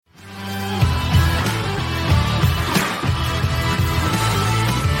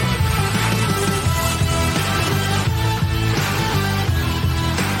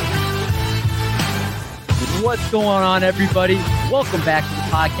going on, everybody? Welcome back to the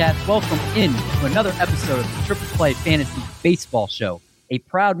podcast. Welcome in to another episode of the Triple Play Fantasy Baseball Show, a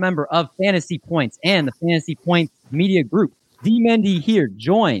proud member of Fantasy Points and the Fantasy Points Media Group. D. Mendy here,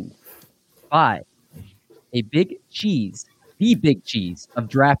 joined by a big cheese, the big cheese of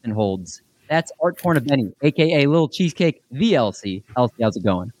draft and holds. That's Art Tornabene, a.k.a. Little Cheesecake, VLC. LC, how's it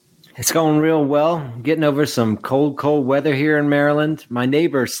going? It's going real well. Getting over some cold weather here in Maryland. My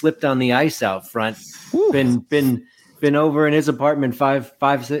neighbor slipped on the ice out front. Woo. Been over in his apartment five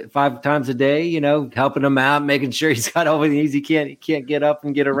times a day, you know, helping him out, making sure he's got all the things he can't get up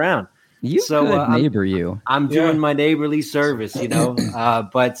and get around. You good neighbor, you. I'm doing my neighborly service, you know.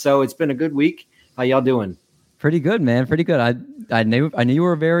 But so it's been a good week. How y'all doing? Pretty good, man. Pretty good. I knew you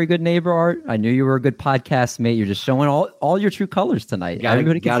were a very good neighbor, Art. I knew you were a good podcast mate. You're just showing all your true colors tonight.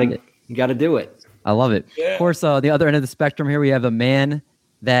 Everybody can see it. You got to do it. I love it. Yeah. Of course, the other end of the spectrum here, we have a man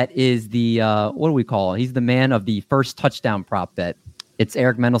that is the, what do we call it? He's the man of the first touchdown prop bet. It's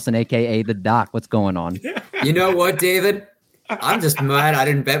Eric Mendelson, a.k.a. The Doc. What's going on? You know what, David? I'm just mad I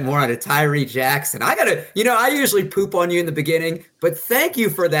didn't bet more on a Tyree Jackson. I usually poop on you in the beginning, but thank you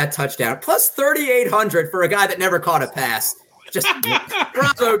for that touchdown. Plus 3,800 for a guy that never caught a pass. Just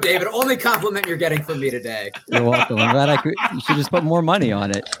bravo, David. Only compliment you're getting from me today. You're welcome. I'm glad you should just put more money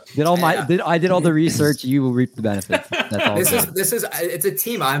on it. I did all the research. You will reap the benefits. That's all. It's a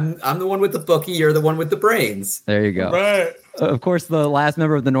team. I'm the one with the bookie. You're the one with the brains. There you go. Right. Of course, the last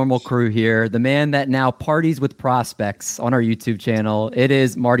member of the normal crew here, the man that now parties with prospects on our YouTube channel. It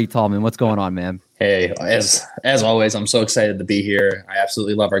is Marty Tallman. What's going on, man? Hey, as always, I'm so excited to be here. I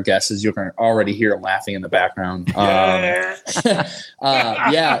absolutely love our guests, as you can already hear them laughing in the background. And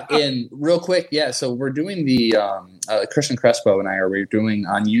real quick, so we're doing the Christian Crespo and we're doing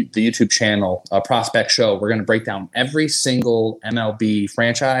on the YouTube channel a prospect show. We're going to break down every single MLB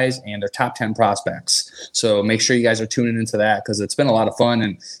franchise and their top 10 prospects. So make sure you guys are tuning into that because it's been a lot of fun.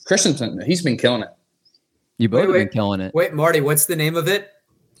 And Christian, he's been killing it. You both have been killing it. Wait, Marty, what's the name of it?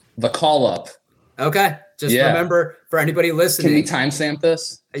 The Call Up. Okay. Just remember, for anybody listening. Can we timestamp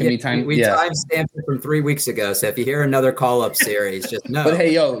this? We timestamped it from 3 weeks ago. So if you hear another call-up series, just know. But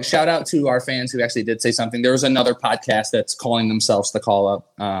hey, shout out to our fans who actually did say something. There was another podcast that's calling themselves The Call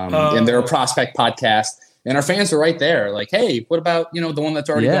Up. And they're a prospect podcast. And our fans are right there. Like, hey, what about, the one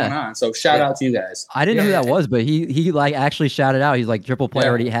that's already going on? So shout out to you guys. I didn't know who that was, but he like actually shouted out. He's like, Triple Play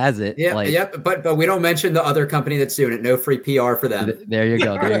already has it. Yeah, but we don't mention the other company that's doing it. No free PR for them. There you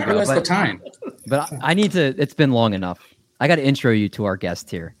go. That's the time. But I need to, it's been long enough. I got to intro you to our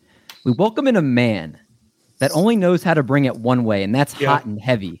guest here. We welcome in a man that only knows how to bring it one way, and that's hot and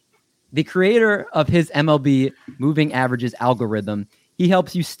heavy. The creator of his MLB moving averages algorithm. He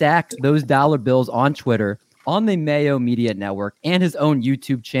helps you stack those dollar bills on Twitter, on the Mayo Media Network, and his own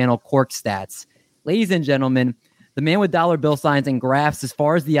YouTube channel, Cork Stats. Ladies and gentlemen, the man with dollar bill signs and graphs as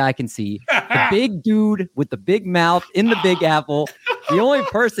far as the eye can see, the big dude with the big mouth in the Big Apple, the only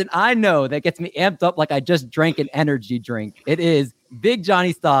person I know that gets me amped up like I just drank an energy drink. It is Big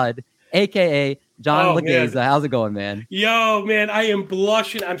Johnny Stud, a.k.a. John Legeza. How's it going, man? Yo, man, I am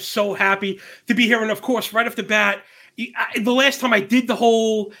blushing. I'm so happy to be here. And, of course, right off the bat, the last time I did the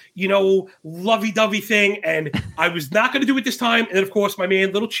whole, lovey-dovey thing, and I was not going to do it this time. And then, of course, my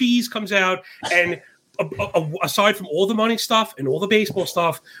man Little Cheese comes out, and aside from all the money stuff and all the baseball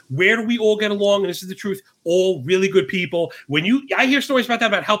stuff, where do we all get along? And this is the truth. All really good people. I hear stories about that,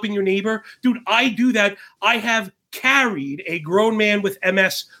 about helping your neighbor. Dude, I do that. I have carried a grown man with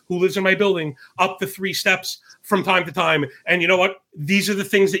MS who lives in my building up the 3 steps from time to time. And you know what? These are the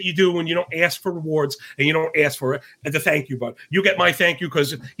things that you do when you don't ask for rewards and you don't ask for the thank you, but you get my thank you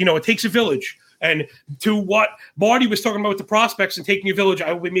because, it takes a village. And to what Marty was talking about with the prospects and taking a village,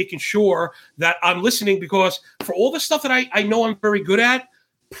 I will be making sure that I'm listening because for all the stuff that I know I'm very good at,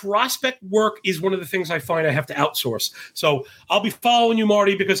 prospect work is one of the things I find I have to outsource. So I'll be following you,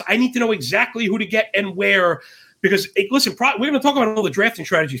 Marty, because I need to know exactly who to get and where. Because, listen, we're going to talk about all the drafting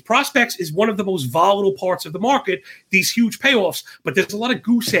strategies. Prospects is one of the most volatile parts of the market, these huge payoffs. But there's a lot of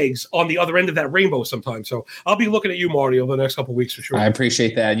goose eggs on the other end of that rainbow sometimes. So I'll be looking at you, Marty, over the next couple of weeks for sure. I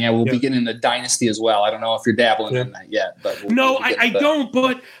appreciate that. And we'll be getting into Dynasty as well. I don't know if you're dabbling in that yet. But I don't.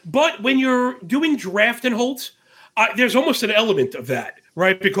 But when you're doing draft and holds, there's almost an element of that.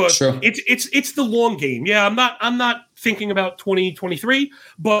 Right, because it's the long game. Yeah, I'm not thinking about 2023,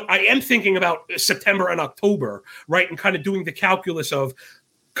 but I am thinking about September and October, right, and kind of doing the calculus of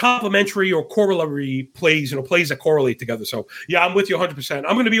complementary or corollary plays, plays that correlate together. So yeah, I'm with you 100%.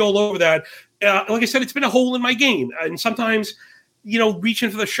 I'm going to be all over that. Like I said, it's been a hole in my game, and sometimes reaching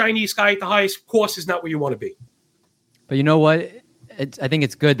for the shiniest guy at the highest cost is not where you want to be. But you know what? I think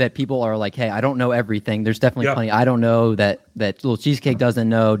it's good that people are like, hey, I don't know everything. There's definitely plenty I don't know that Little Cheesecake doesn't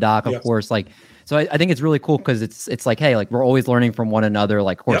know. Doc, of course, like. So I think it's really cool because it's like, hey, like we're always learning from one another.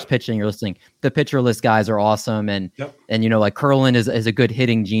 Like horse pitching, you're listening. The pitcher list guys are awesome, and you know, like Curlin is a good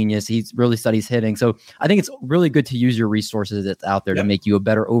hitting genius. He really studies hitting. So I think it's really good to use your resources that's out there to make you a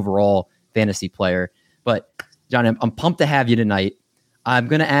better overall fantasy player. But John, I'm pumped to have you tonight. I'm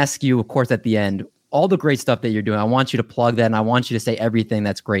going to ask you, of course, at the end, all the great stuff that you're doing. I want you to plug that, and I want you to say everything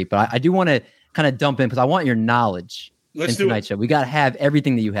that's great. But I do want to kind of dump in because I want your knowledge in tonight's show. We got to have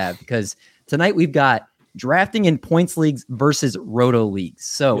everything that you have because tonight we've got drafting in points leagues versus roto leagues.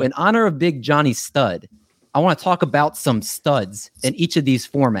 So in honor of Big Johnny Stud, I want to talk about some studs in each of these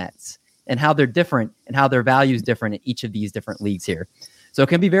formats and how they're different and how their value is different in each of these different leagues here. So it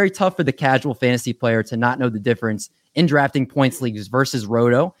can be very tough for the casual fantasy player to not know the difference in drafting points leagues versus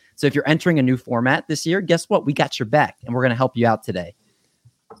roto. So if you're entering a new format this year, guess what? We got your back and we're going to help you out today.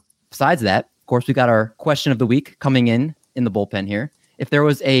 Besides that, of course, we got our question of the week coming in the bullpen here. If there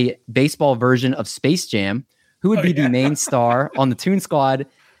was a baseball version of Space Jam, who would be the main star on the Toon Squad,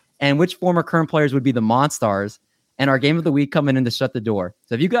 and which former current players would be the Monstars? And our game of the week coming in to shut the door.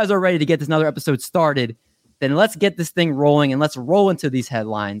 So if you guys are ready to get this another episode started, then let's get this thing rolling and let's roll into these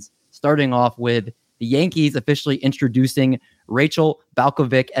headlines, starting off with the Yankees officially introducing Rachel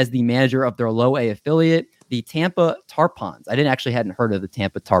Balkovec as the manager of their low A affiliate, the Tampa Tarpons. I hadn't heard of the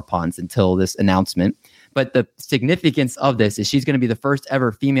Tampa Tarpons until this announcement. But the significance of this is she's going to be the first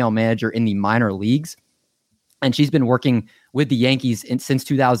ever female manager in the minor leagues. And she's been working with the Yankees since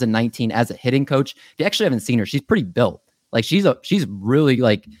 2019 as a hitting coach. If you actually haven't seen her, she's pretty built. Like she's really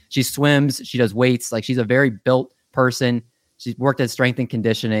like, she swims, she does weights. Like she's a very built person. She's worked at strength and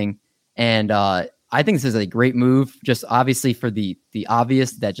conditioning. And I think this is a great move, just obviously for the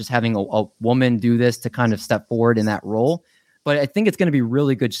obvious that just having a woman do this to kind of step forward in that role. But I think it's going to be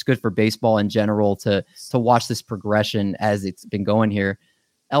really good, just good for baseball in general to watch this progression as it's been going here.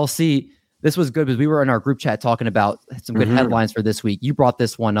 LC, this was good because we were in our group chat talking about some good headlines for this week. You brought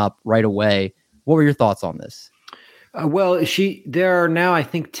this one up right away. What were your thoughts on this? There are now, I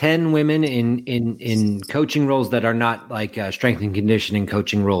think, 10 women in coaching roles that are not like strength and conditioning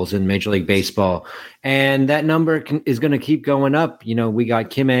coaching roles in Major League Baseball. And that number is going to keep going up. You know, we got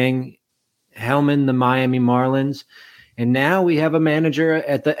Kim Hellman, the Miami Marlins. And now we have a manager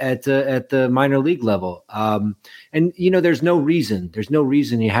at the minor league level. And you know, there's no reason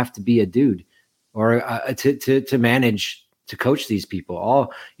you have to be a dude or to manage, to coach these people.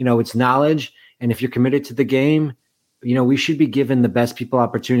 All, you know, it's knowledge. And if you're committed to the game, you know, we should be giving the best people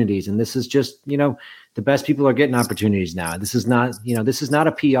opportunities. And this is just, you know, the best people are getting opportunities now. This is not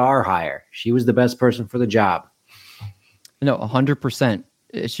a PR hire. She was the best person for the job. No, 100%.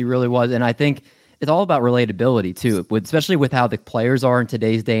 She really was. And I think it's all about relatability too, especially with how the players are in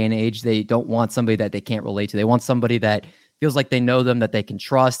today's day and age. They don't want somebody that they can't relate to. They want somebody that feels like they know them, that they can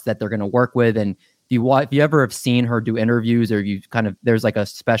trust, that they're going to work with. And if you ever have seen her do interviews, or there's like a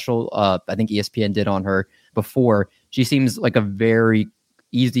special, I think ESPN did on her before. She seems like a very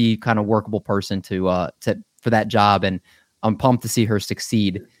easy kind of workable person for that job. And I'm pumped to see her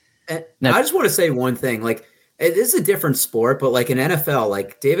succeed. Now, I just want to say one thing, like, it is a different sport, but like in NFL,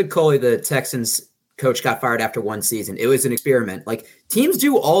 like David Culley, the Texans coach, got fired after one season. It was an experiment. Like teams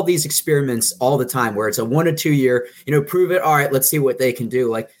do all these experiments all the time where it's a 1 to 2 year, you know, prove it. All right, let's see what they can do.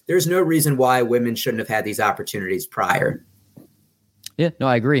 Like there's no reason why women shouldn't have had these opportunities prior. Yeah, no,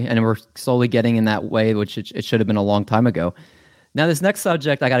 I agree. And we're slowly getting in that way, which it should have been a long time ago. Now, this next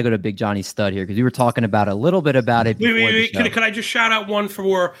subject, I got to go to Big Johnny Stud here because we were talking about a little bit about it. Wait. Can I just shout out one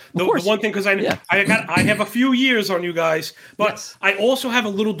for the one thing? Because I have a few years on you guys, but yes. I also have a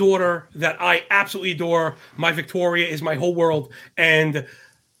little daughter that I absolutely adore. My Victoria is my whole world. And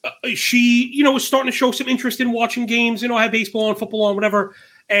she, you know, was starting to show some interest in watching games, you know, I have baseball and football on, whatever.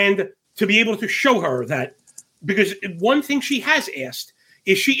 And to be able to show her that, because one thing she has asked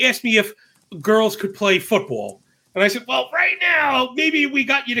is she asked me if girls could play football. And I said, well, right now, maybe we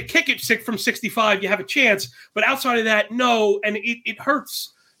got you to kick it from 65. You have a chance. But outside of that, no. And it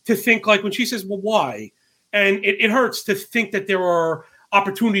hurts to think, like, when she says, well, why? And it hurts to think that there are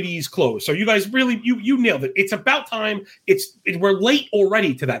opportunities closed. So you guys really, you nailed it. It's about time. We're late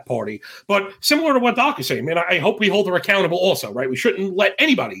already to that party. But similar to what Doc is saying, man, I hope we hold her accountable also, right? We shouldn't let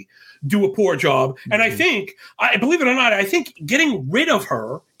anybody do a poor job. And I think, believe it or not, I think getting rid of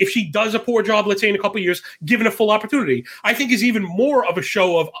her, if she does a poor job, let's say in a couple of years, given a full opportunity, I think is even more of a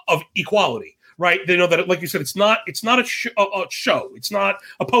show of equality, right? They know that, like you said, it's not a show. It's not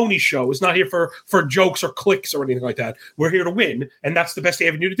a pony show. It's not here for jokes or clicks or anything like that. We're here to win, and that's the best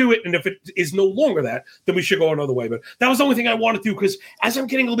avenue to do it. And if it is no longer that, then we should go another way. But that was the only thing I wanted to do, because as I'm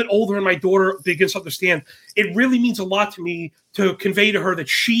getting a little bit older and my daughter begins to understand, it really means a lot to me to convey to her that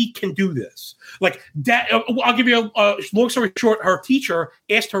she can do this. Like, I'll give you a long story short. Her teacher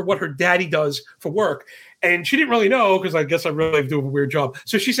asked her what her daddy does for work, and she didn't really know, because I guess I really do a weird job.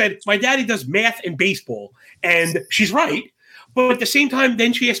 So she said, my daddy does math and baseball. And she's right. But at the same time,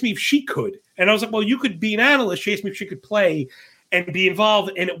 then she asked me if she could. And I was like, well, you could be an analyst. She asked me if she could play and be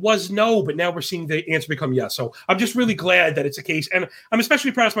involved. And it was no, but now we're seeing the answer become yes. So I'm just really glad that it's a case. And I'm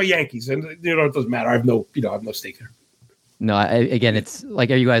especially proud of my Yankees. And, it doesn't matter. I have no stake there. No, again, it's like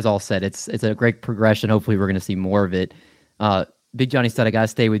you guys all said, it's a great progression. Hopefully we're going to see more of it. Big Johnny said, I got to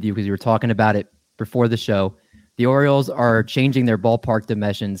stay with you because you were talking about it before the show. The Orioles are changing their ballpark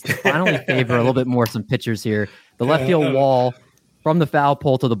dimensions to finally favor a little bit more some pitchers here. The left field wall from the foul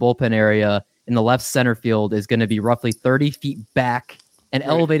pole to the bullpen area in the left center field is going to be roughly 30 feet back and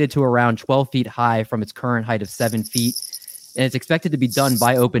elevated to around 12 feet high from its current height of 7 feet. And it's expected to be done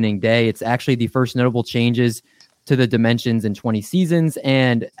by opening day. It's actually the first notable changes to the dimensions in 20 seasons.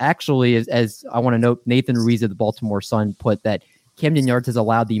 And actually, as I want to note, Nathan Ruiz of the Baltimore Sun put that Camden Yards has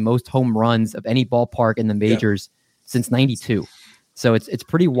allowed the most home runs of any ballpark in the majors since 92. So it's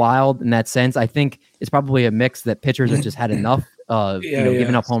pretty wild in that sense. I think it's probably a mix that pitchers have just had enough of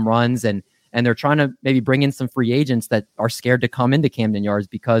giving up home runs, and they're trying to maybe bring in some free agents that are scared to come into Camden Yards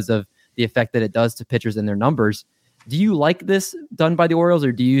because of the effect that it does to pitchers and their numbers. Do you like this done by the Orioles,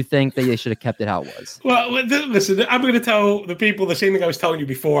 or do you think that they should have kept it how it was? Well, listen, I'm going to tell the people the same thing I was telling you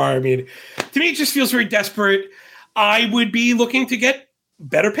before. I mean, to me, it just feels very desperate. I would be looking to get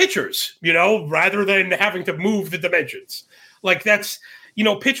better pitchers, rather than having to move the dimensions. Like, that's,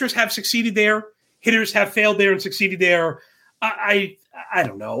 pitchers have succeeded there. Hitters have failed there and succeeded there. I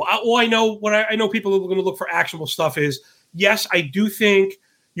don't know. I know people are going to look for actionable stuff is, yes, I do think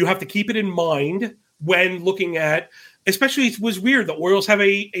you have to keep it in mind when looking at, especially it was weird, the Orioles have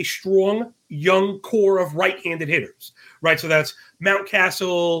a strong young core of right-handed hitters, right? So that's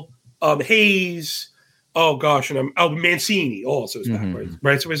Mountcastle, Hayes, oh gosh, and Mancini also is back,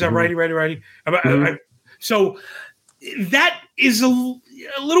 right? So is that righty? So that is a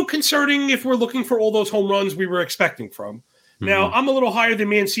little concerning if we're looking for all those home runs we were expecting from. Now, I'm a little higher than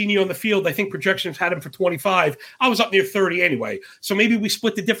Mancini on the field. I think projections had him for 25. I was up near 30 anyway. So maybe we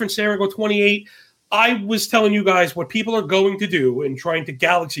split the difference there and go 28. I was telling you guys what people are going to do in trying to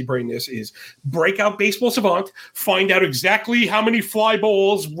galaxy brain this is break out Baseball Savant, find out exactly how many fly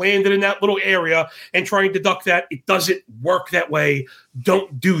balls landed in that little area, and try and deduct that. It doesn't work that way.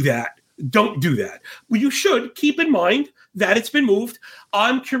 Don't do that. Well, you should keep in mind that it's been moved.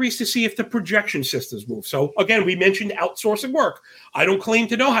 I'm curious to see if the projection systems move. So again, we mentioned outsourcing work. I don't claim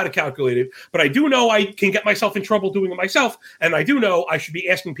to know how to calculate it, but I do know I can get myself in trouble doing it myself. And I do know I should be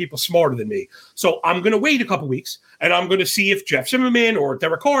asking people smarter than me. So I'm going to wait a couple weeks and I'm going to see if Jeff Zimmerman or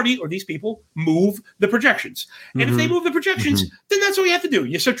Derek Hardy or these people move the projections. And if they move the projections, then that's all you have to do.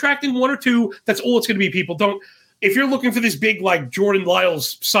 You're subtracting one or two. That's all it's going to be. People don't. If you're looking for this big, like Jordan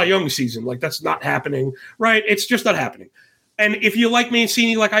Lyles Cy Young season, like that's not happening, right? It's just not happening. And if you like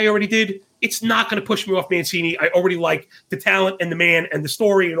Mancini, like I already did, it's not going to push me off Mancini. I already like the talent and the man and the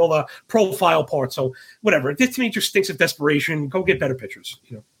story and all the profile parts. So whatever. This to me just stinks of desperation. Go get better pitchers.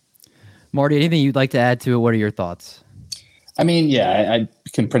 Marty, anything you'd like to add to it? What are your thoughts? I mean, yeah, I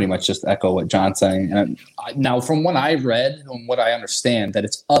can pretty much just echo what John's saying. And now, from what I read and what I understand, that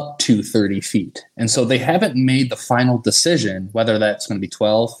it's up to 30 feet. And so they haven't made the final decision, whether that's going to be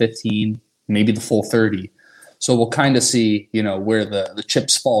 12, 15, maybe the full 30. So we'll kind of see, where the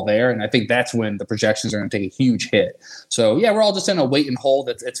chips fall there. And I think that's when the projections are going to take a huge hit. So, yeah, we're all just in a wait and hold.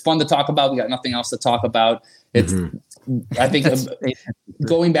 It's fun to talk about. We got nothing else to talk about. It's I think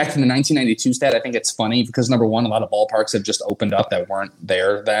going back to the 1992 stat, I think it's funny because, number one, a lot of ballparks have just opened up that weren't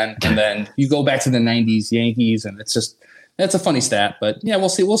there then. And then you go back to the 90s Yankees, and that's a funny stat. But, yeah, we'll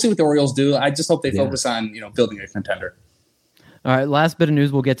see. We'll see what the Orioles do. I just hope they focus on, building a contender. All right, last bit of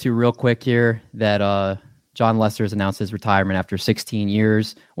news we'll get to real quick here that John Lester has announced his retirement after 16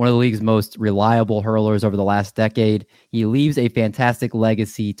 years. One of the league's most reliable hurlers over the last decade. He leaves a fantastic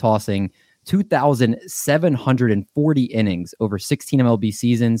legacy, tossing 2,740 innings over 16 MLB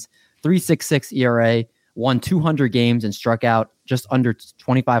seasons, 3.66 ERA, won 200 games and struck out just under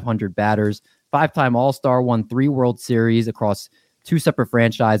 2,500 batters, 5-time All-Star, won 3 World Series across 2 separate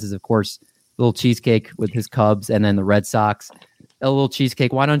franchises. Of course, Little Cheesecake with his Cubs and then the Red Sox. A Little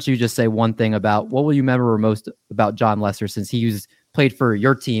Cheesecake, why don't you just say one thing about what will you remember most about John Lester, since he was played for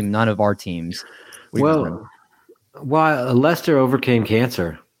your team, none of our teams. Well, Lester overcame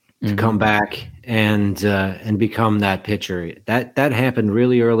cancer to come back and become that pitcher. That happened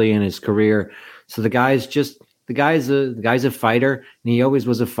really early in his career. So the guy's a fighter, and he always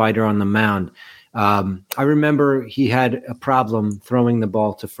was a fighter on the mound. I remember he had a problem throwing the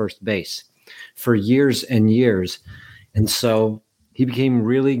ball to first base for years and years, and so he became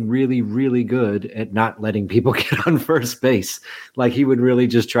really, really, really good at not letting people get on first base. Like he would really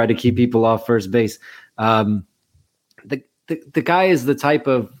just try to keep people off first base. The guy is the type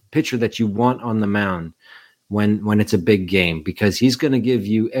of pitcher that you want on the mound when it's a big game, because he's going to give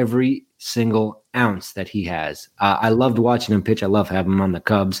you every single ounce that he has. I loved watching him pitch. I love having him on the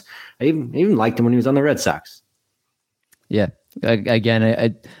Cubs. I even liked him when he was on the Red Sox. Yeah. Again,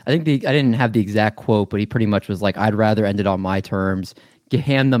 I think I didn't have the exact quote, but he pretty much was like, I'd rather end it on my terms,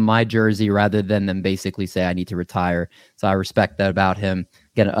 hand them my jersey rather than them basically say I need to retire. So I respect that about him.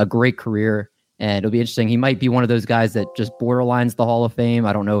 Again, a great career. And it'll be interesting. He might be one of those guys that just borderlines the Hall of Fame.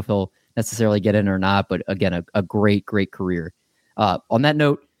 I don't know if he'll necessarily get in or not, but again, a great, great career. On that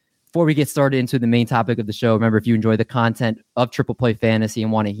note, before we get started into the main topic of the show, remember, if you enjoy the content of Triple Play Fantasy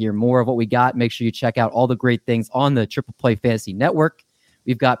and want to hear more of what we got, make sure you check out all the great things on the Triple Play Fantasy Network.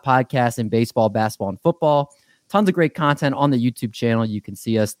 We've got podcasts in baseball, basketball, and football. Tons of great content on the YouTube channel. You can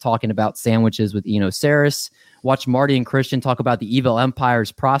see us talking about sandwiches with Eno Saris. Watch Marty and Christian talk about the Evil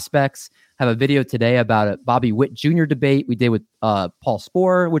Empire's prospects. Have a video today about a Bobby Witt Jr. debate we did with Paul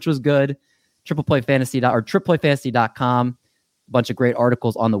Sporer, which was good. TriplePlayFantasy.com. A bunch of great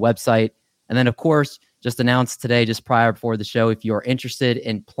articles on the website. And then, of course, just announced today, just prior before the show, if you're interested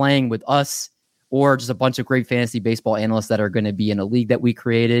in playing with us or just a bunch of great fantasy baseball analysts that are going to be in a league that we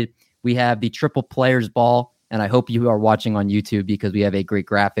created, we have the Triple Players Ball. And I hope you are watching on YouTube because we have a great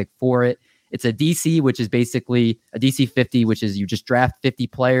graphic for it. It's a DC, which is basically a DC 50, which is you just draft 50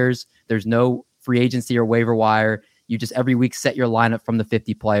 players. There's no free agency or waiver wire. You just every week set your lineup from the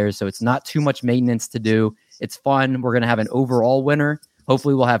 50 players. So it's not too much maintenance to do. It's fun. We're going to have an overall winner.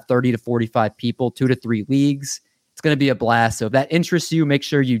 Hopefully we'll have 30 to 45 people, 2 to 3 leagues. It's going to be a blast. So if that interests you, make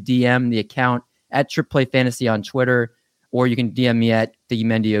sure you DM the account at Triple Fantasy on Twitter, or you can DM me at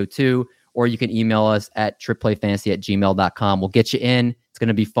TheMendio2, or you can email us at tripleplayfantasy@gmail.com. We'll get you in. It's going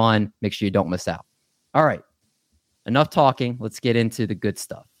to be fun. Make sure you don't miss out. All right. Enough talking. Let's get into the good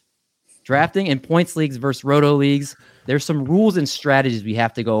stuff. Drafting in points leagues versus roto leagues. There's some rules and strategies we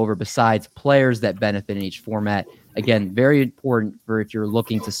have to go over besides players that benefit in each format. Again, very important for if you're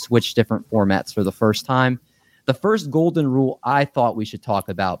looking to switch different formats for the first time. The first golden rule I thought we should talk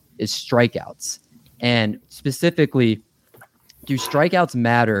about is strikeouts. And specifically, do strikeouts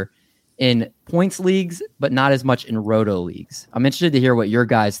matter in points leagues, but not as much in roto leagues? I'm interested to hear what your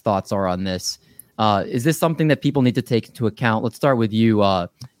guys' thoughts are on this. Is this something that people need to take into account? Let's start with you,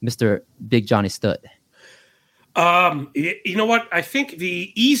 Mr. Big Johnny Stud. You know what? I think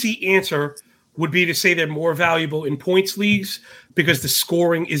the easy answer would be to say they're more valuable in points leagues because the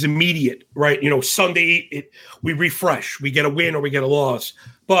scoring is immediate, right? Sunday, we refresh, we get a win or we get a loss.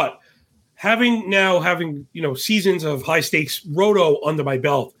 But having seasons of high stakes roto under my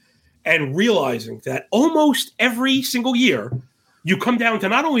belt and realizing that almost every single year, you come down to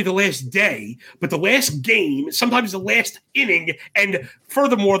not only the last day, but the last game, sometimes the last inning, and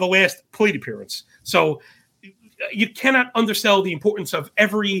furthermore, the last plate appearance. So you cannot undersell the importance of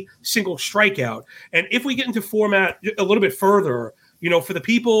every single strikeout. And if we get into format a little bit further, for the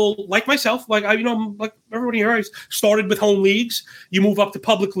people like myself, like everybody here, I started with home leagues, you move up to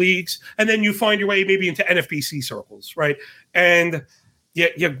public leagues, and then you find your way maybe into NFBC circles, right? And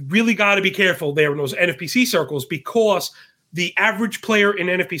you really got to be careful there in those NFBC circles because the average player in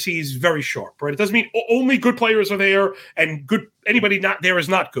NFBC is very sharp, right? It doesn't mean only good players are there and anybody not there is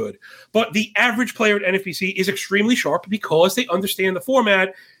not good. But the average player at NFBC is extremely sharp because they understand the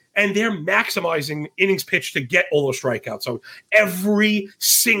format and they're maximizing innings pitched to get all those strikeouts. So every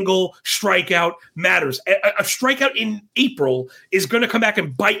single strikeout matters. A strikeout in April is going to come back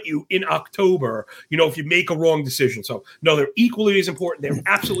and bite you in October, if you make a wrong decision. So, no, they're equally as important. They're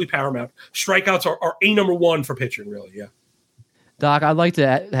absolutely paramount. Strikeouts are a number one for pitching, really, yeah. Doc, I'd like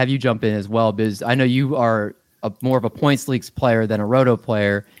to have you jump in as well, because I know you are more of a points leagues player than a roto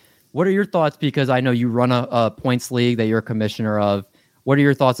player. What are your thoughts? Because I know you run a points league that you're a commissioner of. What are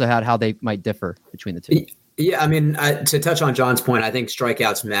your thoughts about how they might differ between the two? Yeah, I mean, to touch on John's point, I think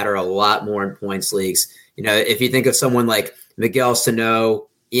strikeouts matter a lot more in points leagues. If you think of someone like Miguel Sano,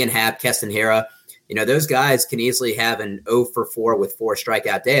 Ian Happ, Keston Hiura, those guys can easily have an 0 for 4 with 4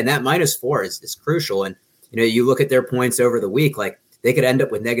 strikeout day, and that -4 is crucial. And you look at their points over the week, like they could end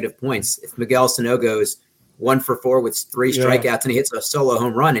up with negative points. If Miguel Sano goes 1-for-4 with 3 strikeouts, and he hits a solo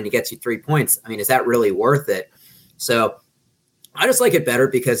home run and he gets you 3 points. I mean, is that really worth it? So I just like it better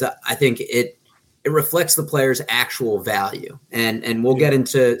because I think it reflects the player's actual value. And we'll get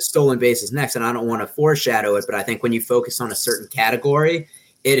into stolen bases next, and I don't want to foreshadow it, but I think when you focus on a certain category,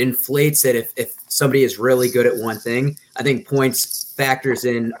 it inflates it. If somebody is really good at one thing, I think points factors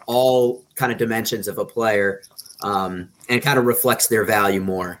in all kind of dimensions of a player, and kind of reflects their value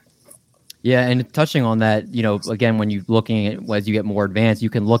more. Yeah, and touching on that, again, when you're looking at as you get more advanced, you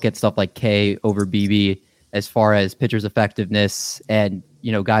can look at stuff like K over BB as far as pitchers' effectiveness and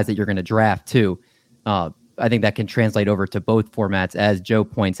guys that you're going to draft too. I think that can translate over to both formats, as Joe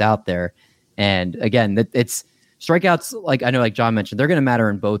points out there. And again, it's strikeouts, like John mentioned, they're going to matter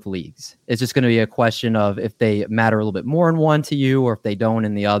in both leagues. It's just going to be a question of if they matter a little bit more in one to you or if they don't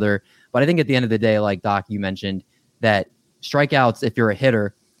in the other. But I think at the end of the day, like Doc, you mentioned that strikeouts, if you're a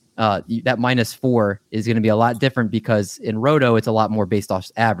hitter, that -4 is going to be a lot different because in Roto, it's a lot more based off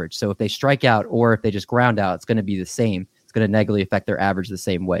average. So if they strike out or if they just ground out, it's going to be the same. It's going to negatively affect their average the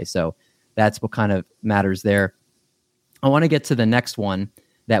same way. So that's what kind of matters there. I want to get to the next one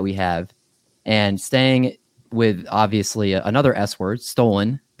that we have, and staying with obviously another S word,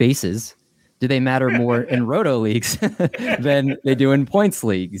 stolen bases. Do they matter more in Roto leagues than they do in points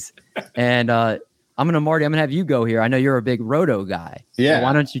leagues? And Marty, I'm going to have you go here. I know you're a big Roto guy. Yeah. So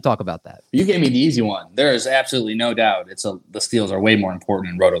why don't you talk about that? You gave me the easy one. There is absolutely no doubt the steals are way more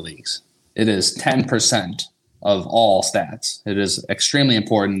important in Roto leagues. It is 10% of all stats. It is extremely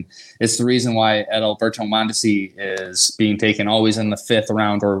important. It's the reason why Adalberto Mondesi is being taken always in the 5th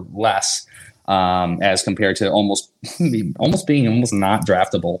round or less, as compared to almost being not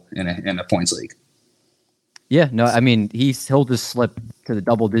draftable in a points league. Yeah, no, I mean, he'll just slip to the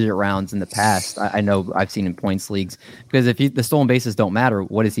double-digit rounds in the past. I know I've seen in points leagues, because if the stolen bases don't matter,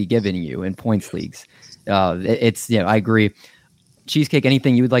 what is he giving you in points leagues? I agree. Cheesecake,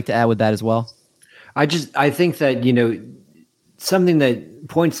 anything you would like to add with that as well? I think that, something that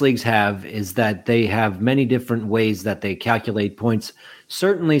points leagues have is that they have many different ways that they calculate points.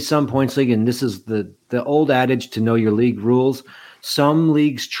 Certainly some points league, and this is the old adage to know your league rules. Some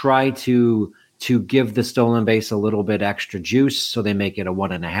leagues try to give the stolen base a little bit extra juice. So they make it a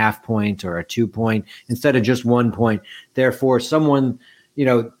 1.5 point or a 2 point instead of just 1 point. Therefore, someone,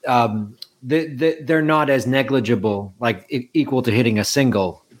 they're not as negligible, like equal to hitting a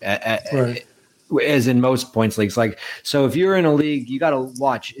single right. As in most points leagues. Like, so if you're in a league, you got to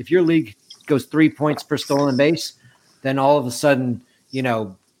watch. If your league goes 3 points per stolen base, then all of a sudden,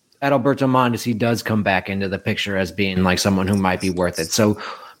 Adalberto Mondesi does come back into the picture as being like someone who might be worth it. So,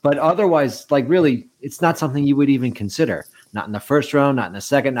 but otherwise, like really, it's not something you would even consider. Not in the first round, not in the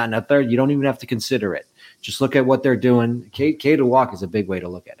second, not in the third. You don't even have to consider it. Just look at what they're doing. K to walk is a big way to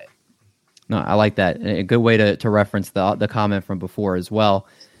look at it. No, I like that. A good way to reference the comment from before as well.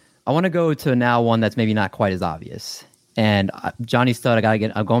 I want to go to now one that's maybe not quite as obvious. And Johnny Stud,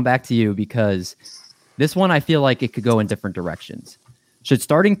 I'm going back to you because this one I feel like it could go in different directions. Should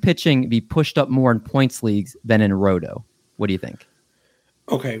starting pitching be pushed up more in points leagues than in Roto? What do you think?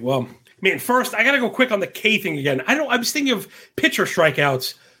 Okay, well, man, first I got to go quick on the K thing again. I was thinking of pitcher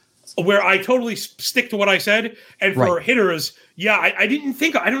strikeouts, where I totally stick to what I said. And for hitters, I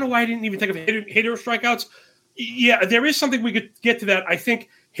don't know why I didn't even think of hitter strikeouts. Yeah, there is something we could get to that. I think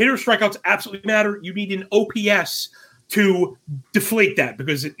hitter strikeouts absolutely matter. You need an OPS to deflate that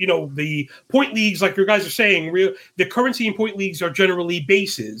because, the point leagues, like your guys are saying, the currency in point leagues are generally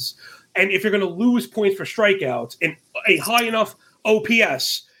bases. And if you're going to lose points for strikeouts, and a high enough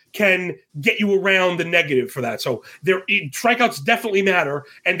OPS can get you around the negative for that. So strikeouts definitely matter,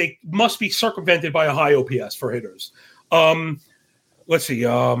 and they must be circumvented by a high OPS for hitters. Let's see.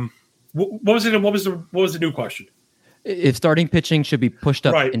 What was it? What was the new question? If starting pitching should be pushed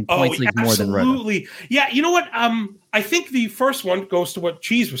up in points leagues more than Roto. Absolutely. Yeah, you know what? I think the first one goes to what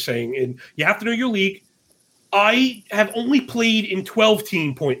Cheese was saying, and you have to know your league. I have only played in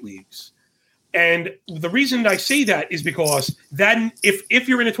 12-team point leagues. And the reason I say that is because then if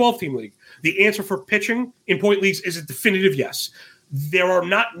you're in a 12-team league, the answer for pitching in point leagues is a definitive yes. There are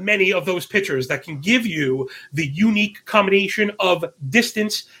not many of those pitchers that can give you the unique combination of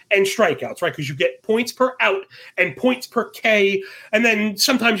distance and strikeouts, right? Because you get points per out and points per K, and then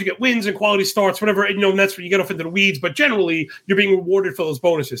sometimes you get wins and quality starts, whatever, and that's where you get off into the weeds, but generally you're being rewarded for those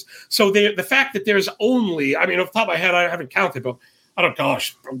bonuses. So the fact that there's only, off the top of my head, I haven't counted, but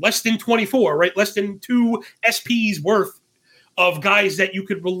less than 24, right? Less than 2 SPs worth of guys that you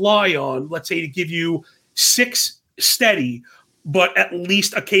could rely on, let's say, to give you 6 steady, but at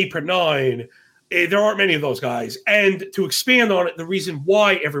least a K per 9. There aren't many of those guys. And to expand on it, the reason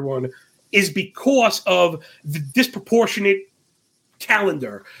why everyone is because of the disproportionate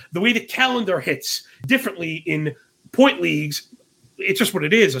calendar, the way the calendar hits differently in point leagues. It's just what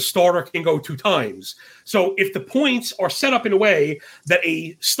it is. A starter can go 2 times. So if the points are set up in a way that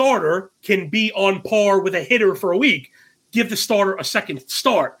a starter can be on par with a hitter for a week, give the starter a second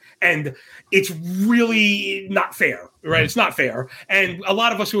start. And it's really not fair, right? It's not fair. And a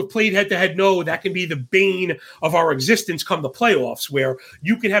lot of us who have played head-to-head know that can be the bane of our existence come the playoffs, where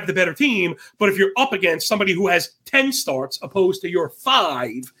you can have the better team, but if you're up against somebody who has 10 starts opposed to your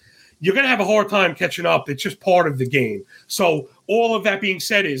 5, you're going to have a hard time catching up. It's just part of the game. So all of that being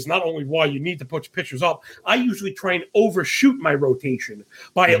said is not only why you need to put pitchers up, I usually try and overshoot my rotation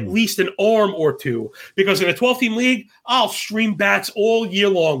by at least an arm or 2, because in a 12-team league, I'll stream bats all year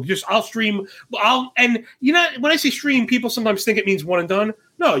long. And you know, when I say stream, people sometimes think it means one and done.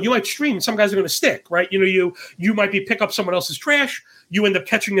 No, you might stream. Some guys are going to stick, right? You know, you might pick up someone else's trash. You end up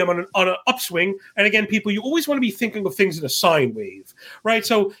catching them on an upswing. And again, people, you always want to be thinking of things in a sine wave, right?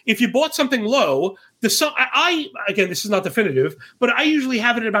 So if you bought something low, again, this is not definitive, but I usually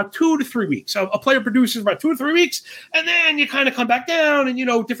have it in about 2 to 3 weeks. A player produces about 2 to 3 weeks, and then you kind of come back down, and, you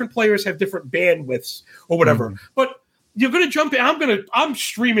know, different players have different bandwidths or whatever. But you're going to jump in. I'm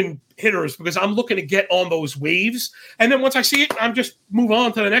streaming hitters because I'm looking to get on those waves. And then once I see it, I'm just move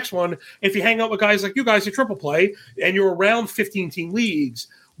on to the next one. If you hang out with guys like you guys at Triple Play and you're around 15-team leagues,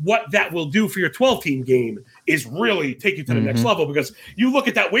 what that will do for your 12-team game is really take you to the next level, because you look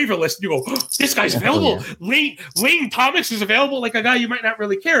at that waiver list and you go, oh, this guy's available. Yeah. Lane Thomas is available, like a guy you might not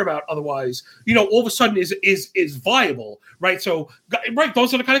really care about otherwise. You know, all of a sudden is viable, right? So, right,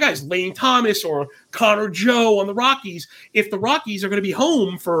 those are the kind of guys, Lane Thomas or Connor Joe on the Rockies. If the Rockies are going to be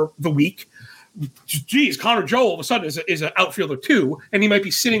home for the week, geez, Connor Joe all of a sudden is an outfielder too, and he might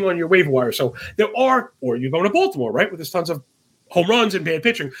be sitting on your waiver wire. So or you're going to Baltimore, right, with there's tons of home runs and bad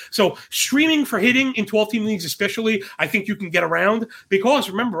pitching. So streaming for hitting in 12-team leagues especially, I think you can get around, because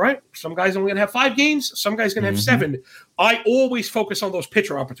remember, right, some guys are only going to have 5 games, some guys are going to have 7. I always focus on those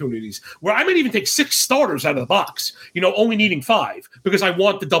pitcher opportunities where I might even take 6 starters out of the box, you know, only needing 5, because I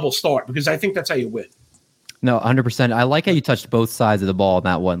want the double start, because I think that's how you win. No, 100%. I like how you touched both sides of the ball on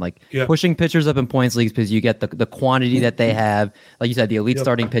that one. Like pushing pitchers up in points leagues because you get the quantity that they have. Like you said, the elite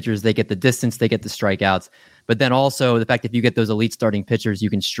starting pitchers, they get the distance, they get the strikeouts. But then also the fact that if you get those elite starting pitchers, you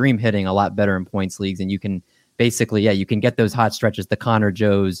can stream hitting a lot better in points leagues. And you can basically, you can get those hot stretches, the Connor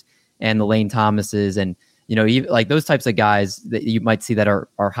Joes and the Lane Thomases. And, you know, even like those types of guys that you might see that are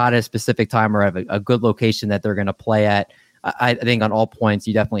hot at a specific time or have a good location that they're going to play at. I think on all points,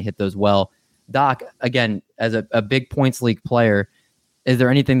 you definitely hit those well. Doc, again, as a big points league player, is there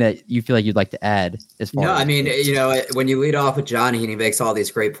anything that you feel like you'd like to add as far as? I mean, you know, when you lead off with Johnny and he makes all these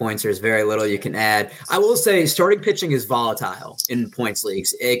great points, there's very little you can add. I will say starting pitching is volatile in points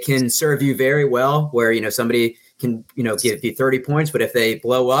leagues. It can serve you very well where, you know, somebody can, you know, give you 30 points, but if they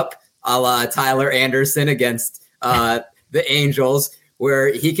blow up a la Tyler Anderson against the Angels,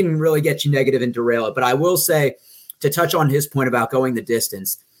 where he can really get you negative and derail it. But I will say, to touch on his point about going the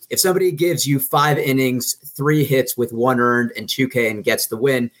distance, if somebody gives you 5 innings, 3 hits with 1 earned and 2K and gets the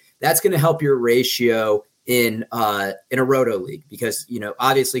win, that's going to help your ratio in a roto league, because, you know,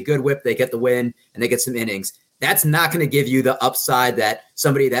 obviously good whip, they get the win and they get some innings. That's not going to give you the upside that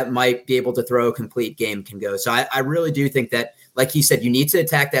somebody that might be able to throw a complete game can go. So I really do think that, like he said, you need to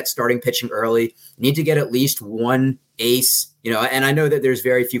attack that starting pitching early. You need to get at least 1 ace, you know, and I know that there's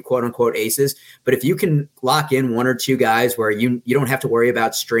very few quote unquote aces, but if you can lock in 1 or 2 guys where you don't have to worry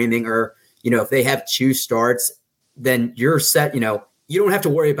about streaming, or, you know, if they have 2 starts, then you're set, you know, you don't have to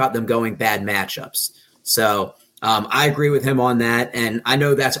worry about them going bad matchups. So I agree with him on that. And I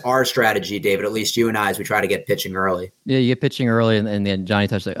know that's our strategy, David, at least you and I, as we try to get pitching early. Yeah, you get pitching early, and then Johnny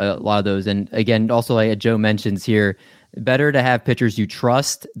touched a lot of those. And again, also like Joe mentions here, better to have pitchers you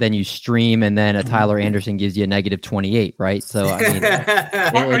trust than you stream, and then a Tyler Anderson gives you a negative 28, right? So, I mean,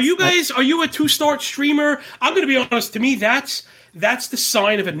 are you a 2-start streamer? I'm going to be honest. To me, that's the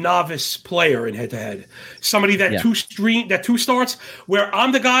sign of a novice player in head-to-head. Somebody that 2 starts, where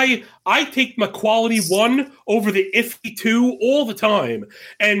I'm the guy, I take my quality 1 over the iffy 2 all the time.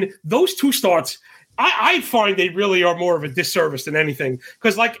 And those 2 starts, I find they really are more of a disservice than anything.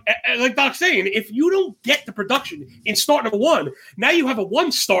 Because like Doc's saying, if you don't get the production in start number 1, now you have a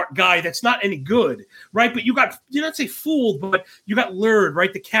 1-start guy that's not any good, right? But you got, you not say fooled, but you got lured,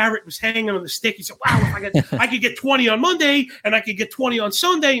 right? The carrot was hanging on the stick. You said, wow, if I could get 20 on Monday and I could get 20 on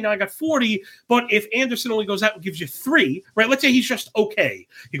Sunday, now I got 40. But if Anderson only goes out and gives you 3, right? Let's say he's just okay.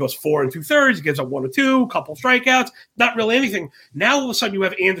 He goes 4 2/3, he gives up 1 or 2, couple strikeouts, not really anything. Now all of a sudden you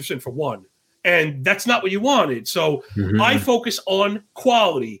have Anderson for 1. And that's not what you wanted. So I focus on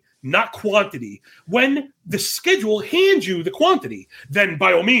quality. not quantity. When the schedule hands you the quantity, then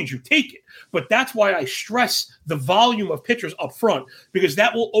by all means you take it. But that's why I stress the volume of pitchers up front, because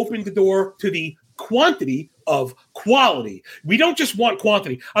that will open the door to the quantity of quality. We don't just want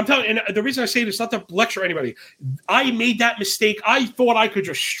quantity. I'm telling you, and the reason I say this, not to lecture anybody, I made that mistake. I thought I could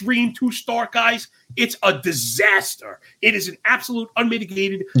just stream 2-star guys. It's a disaster. It is an absolute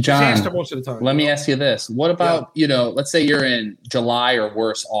unmitigated disaster most of the time. Let me ask you this. What about, let's say you're in July or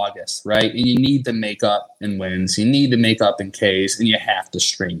worse, August, right? And you need to make up in wins. You need to make up in Ks, and you have to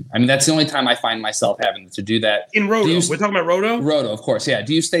stream. I mean, that's the only time I find myself having to do that. In Roto. We're talking about Roto? Roto, of course, yeah.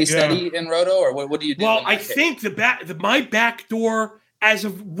 Do you stay steady in Roto, or what do you do? Well, I think my back door, as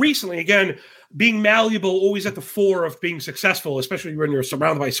of recently, again, being malleable, always at the fore of being successful, especially when you're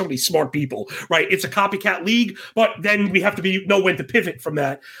surrounded by so many smart people, right? It's a copycat league, but then we have to know when to pivot from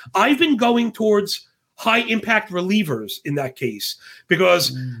that. I've been going towards high impact relievers in that case,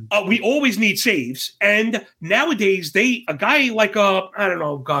 because we always need saves. And nowadays a guy like, I don't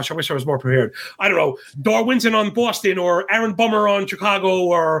know, gosh, I wish I was more prepared. I don't know, Darwinson on Boston, or Aaron Bummer on Chicago,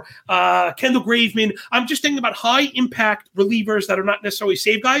 or Kendall Graveman. I'm just thinking about high impact relievers that are not necessarily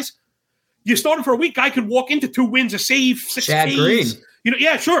save guys. You started for a week, guy could walk into 2 wins, a save, 6 Chad Ks. Green.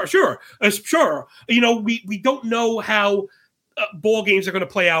 Sure. Sure. We don't know how ball games are going to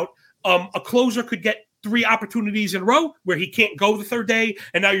play out. A closer could get 3 opportunities in a row where he can't go the third day,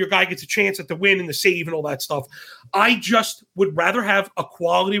 and now your guy gets a chance at the win and the save and all that stuff. I just would rather have a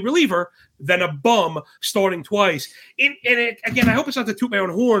quality reliever than a bum starting twice. Again, I hope it's not to toot my own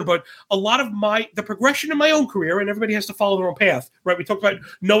horn, but a lot of the progression in my own career, and everybody has to follow their own path, right? We talked about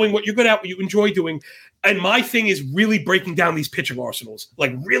knowing what you're good at, what you enjoy doing. And my thing is really breaking down these pitching arsenals,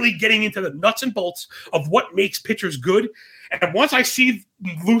 like really getting into the nuts and bolts of what makes pitchers good. And once I see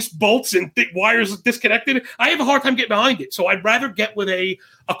loose bolts and thick wires disconnected, I have a hard time getting behind it. So I'd rather get with a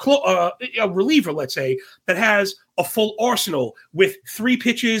reliever, let's say, that has a full arsenal with 3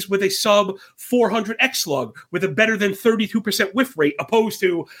 pitches with a sub 400 X slug with a better than 32% whiff rate, opposed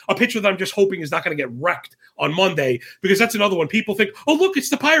to a pitcher that I'm just hoping is not going to get wrecked on Monday, because that's another one. People think, oh, look, it's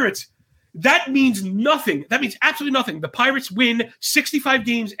the Pirates. That means nothing. That means absolutely nothing. The Pirates win 65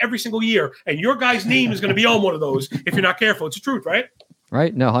 games every single year, and your guy's name is going to be on one of those if you're not careful. It's the truth, right?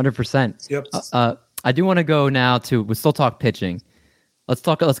 Right. No, 100%. Yep. I do want to go now we'll still talk pitching. Let's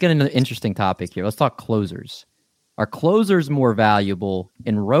get into an interesting topic here. Let's talk closers. Are closers more valuable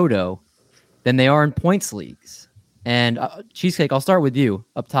in Roto than they are in points leagues? And Cheesecake, I'll start with you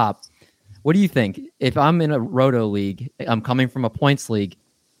up top. What do you think? If I'm in a Roto league, I'm coming from a points league,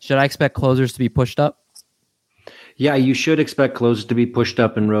 should I expect closers to be pushed up? Yeah, you should expect closers to be pushed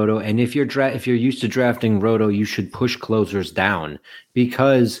up in Roto. And if you're used to drafting Roto, you should push closers down,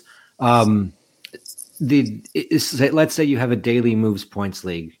 because let's say you have a daily moves points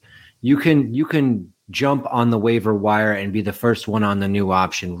league. You can jump on the waiver wire and be the first one on the new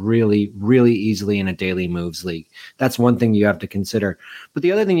option really, really easily in a daily moves league. That's one thing you have to consider. But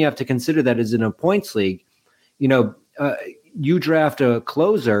the other thing you have to consider that is in a points league, you draft a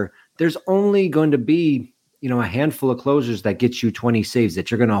closer, there's only going to be, a handful of closers that get you 20 saves that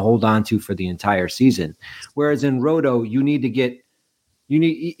you're going to hold on to for the entire season. Whereas in Roto, if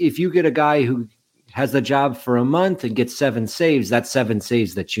you get a guy who has the job for a month and gets 7 saves, that's 7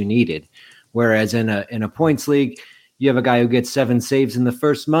 saves that you needed. Whereas in a points league, you have a guy who gets 7 saves in the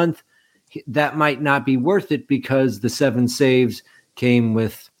first month, that might not be worth it, because the 7 saves came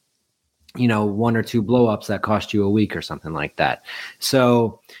with 1 or 2 blow-ups that cost you a week or something like that.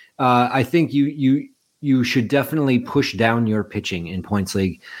 So I think you should definitely push down your pitching in points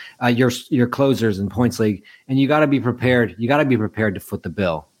league, your closers in points league, and you got to be prepared. You got to be prepared to foot the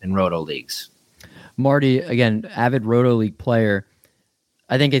bill in Roto leagues. Marty, again, avid Roto league player.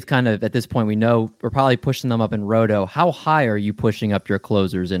 I think it's kind of, at this point, we know we're probably pushing them up in Roto. How high are you pushing up your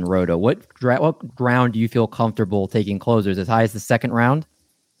closers in Roto? What round do you feel comfortable taking closers? As high as the second round?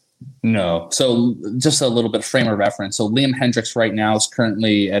 No. So just a little bit of frame of reference. So Liam Hendriks right now is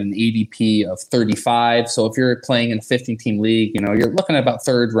currently at an ADP of 35. So if you're playing in a 15-team league, you're looking at about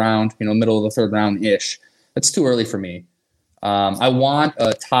third round, middle of the third round-ish. That's too early for me. I want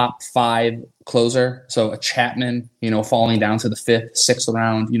a top 5 closer. So a Chapman, falling down to the 5th, 6th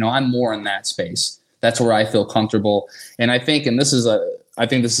round. I'm more in that space. That's where I feel comfortable. And I think this is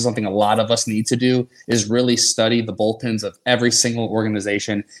something a lot of us need to do, is really study the bullpens of every single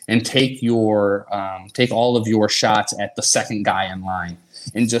organization and take all of your shots at the second guy in line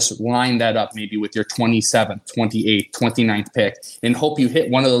and just line that up maybe with your 27th, 28th, 29th pick and hope you hit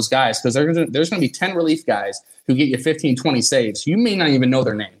one of those guys, because there's going to be 10 relief guys who get you 15, 20 saves. You may not even know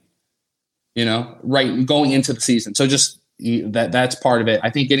their name, right, going into the season. So just that's part of it. I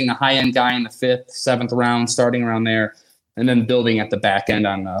think getting a high-end guy in the 5th, 7th round, starting around there, and then building at the back end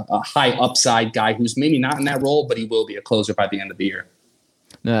on a high upside guy who's maybe not in that role, but he will be a closer by the end of the year.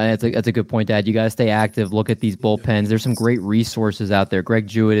 No, that's a good point, Dad. You got to stay active. Look at these bullpens. There's some great resources out there. Greg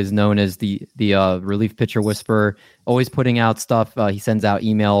Jewett is known as the relief pitcher whisperer, always putting out stuff. He sends out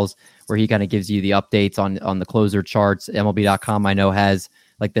emails where he kind of gives you the updates on the closer charts. MLB.com, I know, has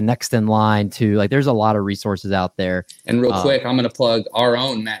like the next in line too. Like there's a lot of resources out there. And real quick, I'm going to plug our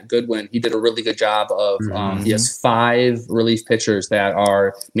own Matt Goodwin. He did a really good job of, he has 5 relief pitchers that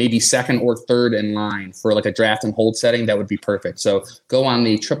are maybe 2nd or 3rd in line for like a draft and hold setting. That would be perfect. So go on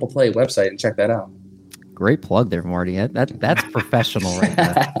the Triple Play website and check that out. Great plug there, Marty. That's professional right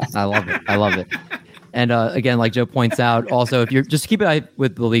there. I love it. And again, like Joe points out, also, if you're just keep it eye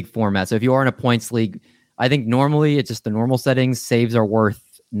with the league format. So if you are in a points league, I think normally it's just the normal settings. Saves are worth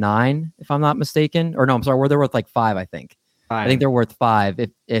 9, if I'm not mistaken. Or no, I'm sorry, they're worth like 5, I think. 5. I think they're worth 5.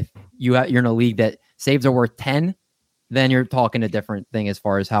 If you're in a league that saves are worth 10, then you're talking a different thing as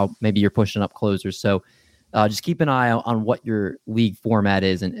far as how maybe you're pushing up closers. So just keep an eye on what your league format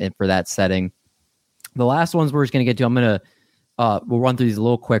is and for that setting. The last ones we're just going to get to, I'm going to we'll run through these a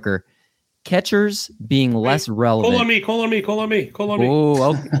little quicker. Catchers being less relevant. Call on me.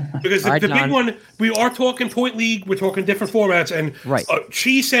 Oh, okay. Because the big one, we are talking point league. We're talking different formats. And right.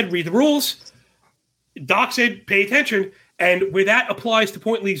 She said, read the rules. Doc said, pay attention. And where that applies to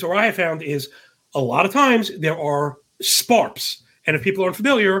point leagues, or I have found, is a lot of times there are SPARPs. And if people aren't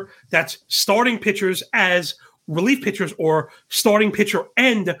familiar, that's starting pitchers as relief pitchers or starting pitcher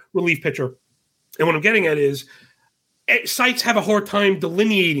and relief pitcher. And what I'm getting at is, sites have a hard time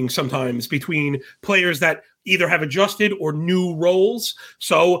delineating sometimes between players that either have adjusted or new roles.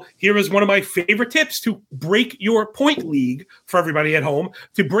 So here is one of my favorite tips to break your point league for everybody at home.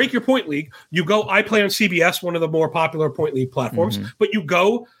 To break your point league, you go, I play on CBS, one of the more popular point league platforms, but you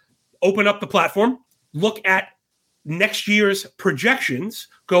go open up the platform, look at next year's projections,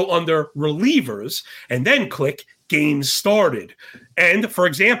 go under relievers, and then click games started. And for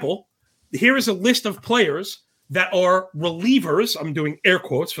example, here is a list of players that are relievers. I'm doing air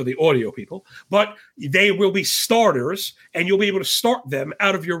quotes for the audio people, but they will be starters, and you'll be able to start them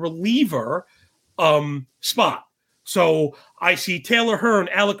out of your reliever spot. So I see Taylor Hearn,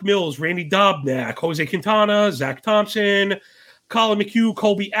 Alec Mills, Randy Dobnak, Jose Quintana, Zach Thompson, Colin McHugh,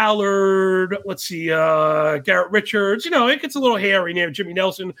 Colby Allard, let's see, Garrett Richards. You know, it gets a little hairy there. Jimmy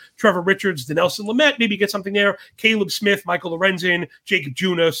Nelson, Trevor Richards, Denelson Lamet, maybe get something there. Caleb Smith, Michael Lorenzen, Jacob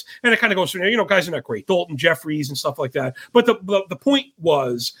Junis, and it kind of goes from there. You know, guys are not great. Dalton Jeffries and stuff like that. But the point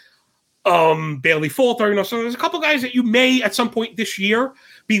was Bailey Falter, you know, so there's a couple guys that you may at some point this year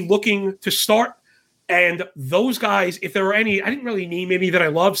be looking to start. And those guys, if there are any, I didn't really name any that I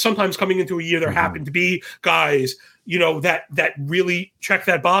love. Sometimes coming into a year, there happen to be guys, you know, that really check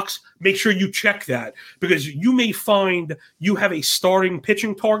that box. Make sure you check that, because you may find you have a starting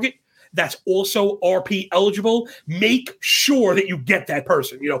pitching target that's also RP eligible. Make sure that you get that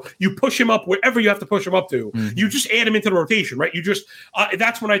person. You know, you push him up wherever you have to push him up to. You just add him into the rotation, right? You just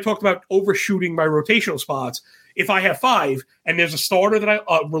that's when I talked about overshooting my rotational spots. If I have 5 and there's a starter that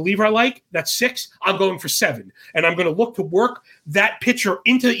reliever I like, that's 6, I'm going for 7. And I'm going to look to work that pitcher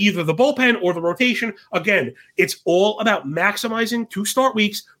into either the bullpen or the rotation. Again, it's all about maximizing 2 start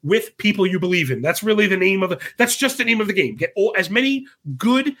weeks with people you believe in. That's really that's just the name of the game. Get as many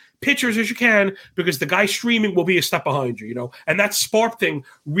good pitchers as you can, because the guy streaming will be a step behind you, you know. And that SPARP thing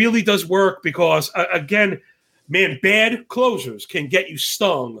really does work, because again, man, bad closers can get you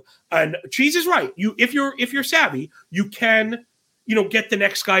stung. And Cheese is right. If you're savvy, you can, you know, get the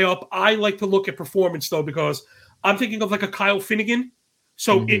next guy up. I like to look at performance though, because I'm thinking of like a Kyle Finnegan.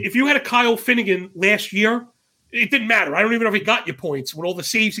 So if you had a Kyle Finnegan last year, it didn't matter. I don't even know if he got you points with all the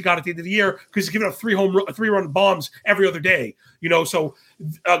saves he got at the end of the year, because he's giving up 3-run bombs every other day. You know, so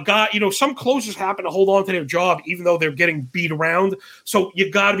a guy, you know, some closers happen to hold on to their job even though they're getting beat around. So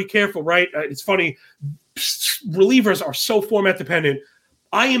you got to be careful, right? It's funny. Relievers are so format dependent.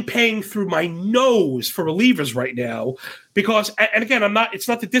 I am paying through my nose for relievers right now, because, and again, it's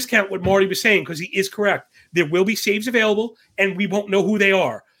not to discount what Marty was saying, because he is correct. There will be saves available and we won't know who they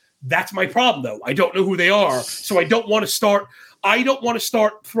are. That's my problem though. I don't know who they are. So I don't want to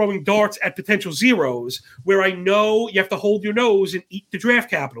start throwing darts at potential zeros where I know you have to hold your nose and eat the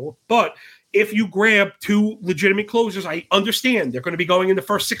draft capital. But if you grab 2 legitimate closers, I understand they're going to be going in the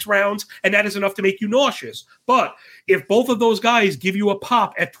first 6 rounds, and that is enough to make you nauseous. But if both of those guys give you a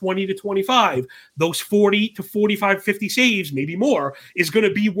pop at 20 to 25, those 40 to 45, 50 saves, maybe more, is going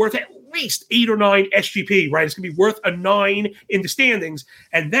to be worth at least 8 or 9 SGP, right? It's going to be worth a 9 in the standings.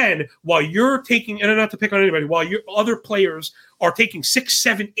 And then while you're taking, and not to pick on anybody, while your other players are taking 6,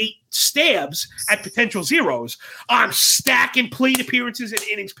 7, 8 stabs at potential zeros, I'm stacking plate appearances and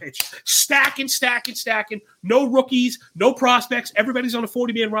innings pitched. Stacking. No rookies, no prospects. Everybody's on a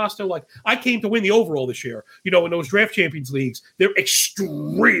 40-man roster. Like, I came to win the overall this year. In those draft champions leagues, they're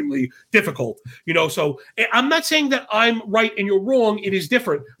extremely difficult. So I'm not saying that I'm right and you're wrong. It is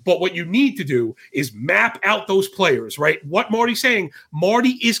different. But what you need to do is map out those players, right? What Marty's saying,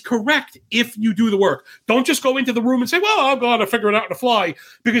 Marty is correct if you do the work. Don't just go into the room and say, well, I'm going to figure it out on the fly,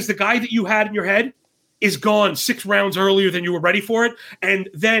 because the guy that you had in your head is gone 6 rounds earlier than you were ready for it. And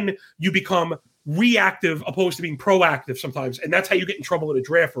then you become reactive opposed to being proactive sometimes. And that's how you get in trouble in a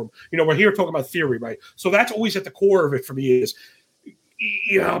draft room. We're here talking about theory, right? So that's always at the core of it for me is,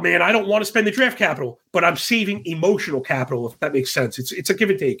 man, I don't want to spend the draft capital, but I'm saving emotional capital, if that makes sense. It's a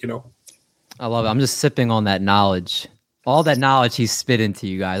give and take, I love it. I'm just sipping on that knowledge. All that knowledge he's spit into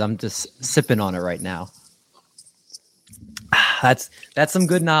you guys. I'm just sipping on it right now. That's some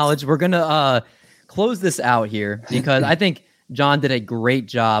good knowledge. We're going to close this out here because I think John did a great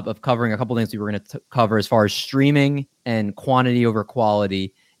job of covering a couple things we were going to cover as far as streaming and quantity over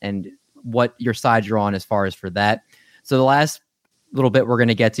quality and what your side you're on as far as for that. So the last little bit we're going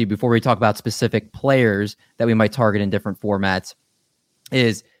to get to before we talk about specific players that we might target in different formats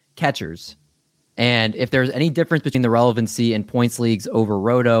is catchers. And if there's any difference between the relevancy in points leagues over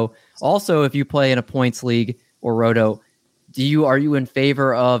Roto. Also, if you play in a points league or Roto, are you in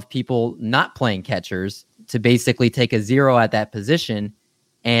favor of people not playing catchers to basically take a 0 at that position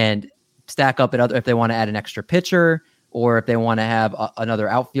and stack up if they want to add an extra pitcher or if they want to have another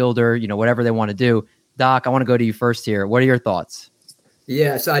outfielder, whatever they want to do? Doc, I want to go to you first here. What are your thoughts?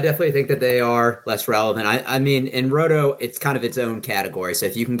 Yeah, so I definitely think that they are less relevant. I mean, in Roto, it's kind of its own category. So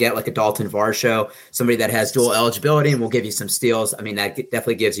if you can get like a Dalton Varsho, somebody that has dual eligibility and will give you some steals, I mean, that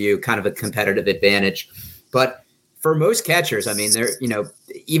definitely gives you kind of a competitive advantage. But for most catchers, I mean, they're,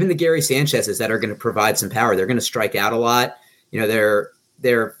 even the Gary Sanchez's that are going to provide some power, they're going to strike out a lot.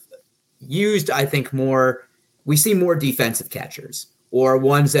 They're used, I think, more. We see more defensive catchers or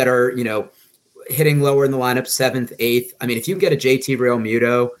ones that are, hitting lower in the lineup, 7th, 8th. I mean, if you can get a JT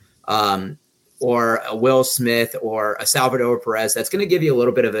Realmuto or a Will Smith or a Salvador Perez, that's going to give you a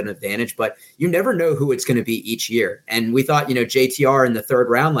little bit of an advantage, but you never know who it's going to be each year. And we thought, JTR in the 3rd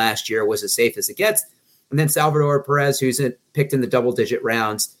round last year was as safe as it gets. And then Salvador Perez, who's picked in the double-digit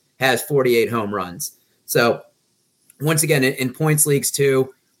rounds, has 48 home runs. So once again, in points leagues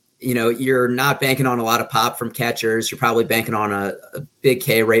too, you're not banking on a lot of pop from catchers. You're probably banking on a big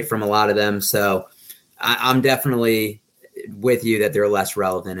K rate from a lot of them. So I'm definitely with you that they're less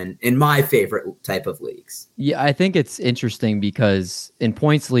relevant in my favorite type of leagues. Yeah, I think it's interesting because in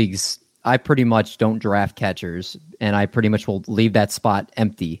points leagues, I pretty much don't draft catchers and I pretty much will leave that spot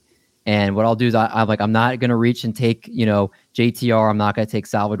empty. And what I'll do is I'm not going to reach and take, JTR. I'm not going to take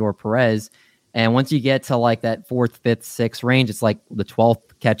Salvador Perez. And once you get to like that 4th, 5th, 6th range, it's like the 12th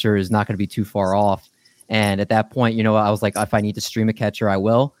catcher is not going to be too far off. And at that point, I was like, if I need to stream a catcher, I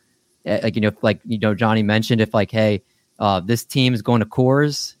will. Johnny mentioned, if like, hey, this team is going to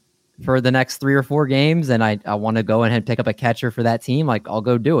Coors for the next 3 or 4 games, and I want to go ahead and pick up a catcher for that team, like I'll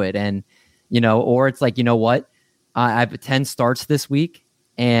go do it. And, or it's like, what? I have 10 starts this week,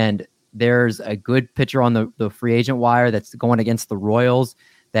 and there's a good pitcher on the free agent wire that's going against the Royals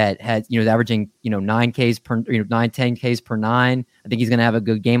that has, averaging, 9 Ks per, 9, 10 Ks per 9. I think he's going to have a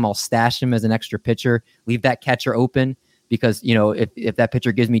good game. I'll stash him as an extra pitcher, leave that catcher open because, if that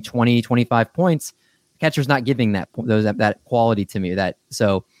pitcher gives me 20, 25 points, the catcher's not giving that quality to me.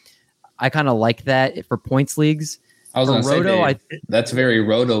 So I kind of like that for points leagues. I was going to say, Dave, that's very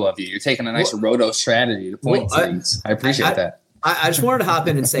Roto of you. You're taking a nice Roto strategy to points leagues. I appreciate that. I just wanted to hop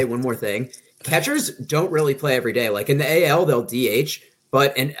in and say one more thing. Catchers don't really play every day. Like in the AL, they'll DH.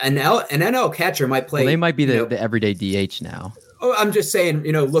 But an NL catcher might play. Well, they might be the everyday DH now. Oh, I'm just saying,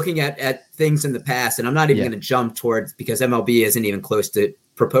 looking at things in the past, and I'm not even going to jump towards because MLB isn't even close to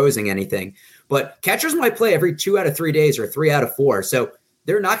proposing anything. But catchers might play every 2 out of 3 days or 3 out of 4. So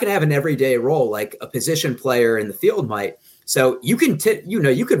they're not going to have an everyday role like a position player in the field might. So you can,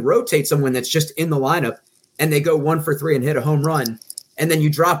 you could rotate someone that's just in the lineup and they go 1 for 3 and hit a home run. And then you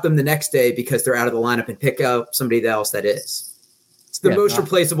drop them the next day because they're out of the lineup and pick up somebody else that is. It's the most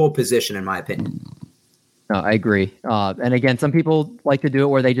replaceable position, in my opinion. No, I agree. And again, some people like to do it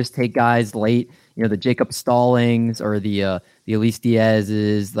where they just take guys late, the Jacob Stallings or the Elise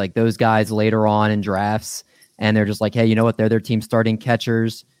Diaz's, like those guys later on in drafts. And they're just like, hey, you know what? They're their team starting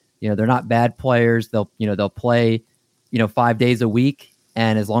catchers. They're not bad players. They'll play, 5 days a week.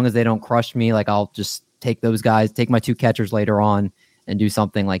 And as long as they don't crush me, like I'll just take those guys, take my 2 catchers later on and do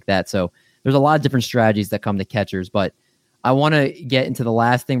something like that. So there's a lot of different strategies that come to catchers, but I want to get into the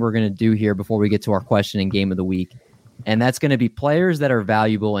last thing we're going to do here before we get to our question and game of the week. And that's going to be players that are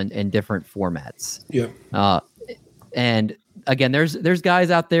valuable in different formats. Yeah. And again, there's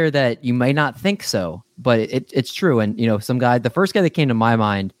guys out there that you may not think so, but it's true. And, the first guy that came to my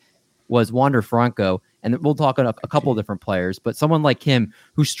mind was Wander Franco. And we'll talk about a couple of different players, but someone like him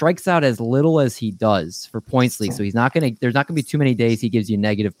who strikes out as little as he does for points league. So there's not going to be too many days he gives you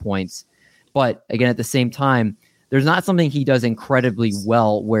negative points. But again, at the same time, there's not something he does incredibly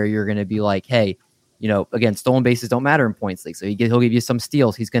well where you're going to be like, hey, again, stolen bases don't matter in points league. So he'll give you some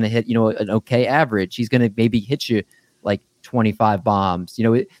steals. He's going to hit, an okay average. He's going to maybe hit you like 25 bombs.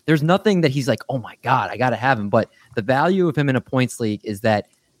 There's nothing that he's like, oh my God, I got to have him. But the value of him in a points league is that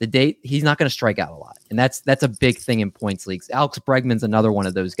he's not going to strike out a lot. And that's a big thing in points leagues. Alex Bregman's another one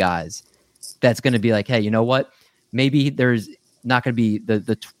of those guys that's going to be like, hey, you know what? Maybe there's not going to be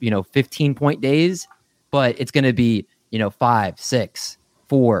the 15-point days, but it's going to be, 5, 6,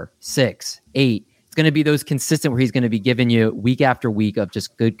 4, 6, 8. It's going to be those consistent where he's going to be giving you week after week of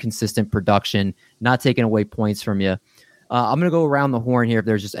just good, consistent production, not taking away points from you. I'm going to go around the horn here if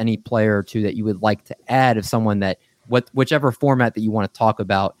there's just any player or two that you would like to add of someone that whichever format that you want to talk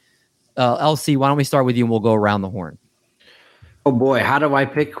about. LC, why don't we start with you and we'll go around the horn. Oh boy, how do I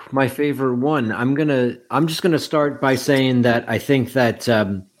pick my favorite one? I'm just gonna start by saying that I think that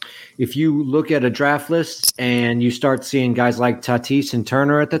if you look at a draft list and you start seeing guys like Tatis and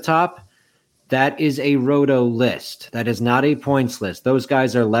Turner at the top, that is a roto list. That is not a points list. Those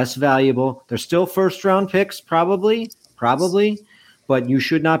guys are less valuable. They're still first round picks, probably, but you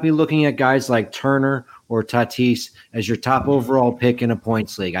should not be looking at guys like Turner or Tatis as your top overall pick in a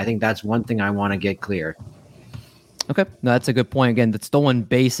points league. I think that's one thing I want to get clear. Okay. No, that's a good point. Again, the stolen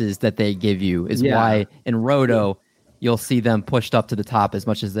bases that they give you is why in Roto, you'll see them pushed up to the top as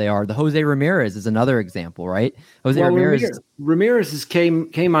much as they are. The Jose Ramirez is another example, right? Ramirez's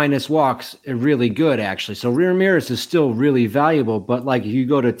K- walks are really good, actually. So Ramirez is still really valuable. But like if you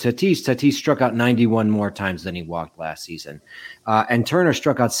go to Tatis struck out 91 more times than he walked last season. And Turner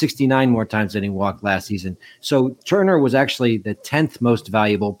struck out 69 more times than he walked last season. So Turner was actually the 10th most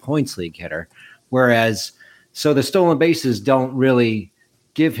valuable points league hitter. So the stolen bases don't really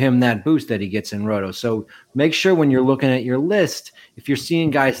give him that boost that he gets in Roto. So make sure when you're looking at your list, if you're seeing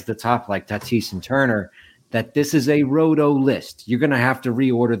guys at the top like Tatis and Turner, that this is a Roto list. You're going to have to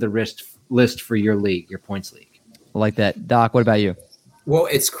reorder the list for your league, your points league. I like that. Doc, what about you? Well,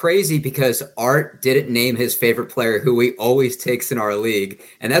 it's crazy because Art didn't name his favorite player who he always takes in our league,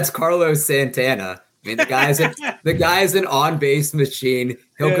 and that's Carlos Santana. I mean, the guy's an on-base machine.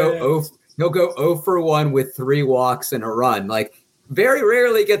 He'll go 0 for 1 with 3 walks and a run. Like, very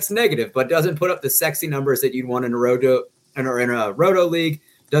rarely gets negative, but doesn't put up the sexy numbers that you'd want in a Roto league.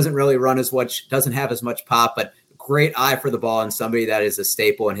 Doesn't really run as much, doesn't have as much pop, but great eye for the ball and somebody that is a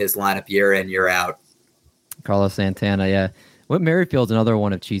staple in his lineup year in, year out. Carlos Santana, yeah. Whit Merrifield's another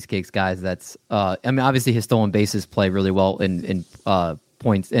one of Cheesecake's guys that's, obviously his stolen bases play really well in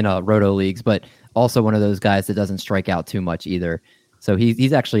points in Roto leagues, but also one of those guys that doesn't strike out too much either. So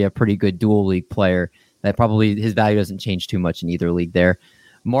he's actually a pretty good dual league player. That probably his value doesn't change too much in either league there.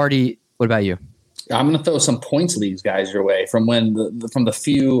 Marty, what about you? I'm going to throw some points leagues guys your way from from the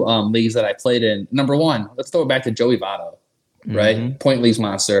few leagues that I played in. Number one, let's throw it back to Joey Votto, right? Mm-hmm. Point leagues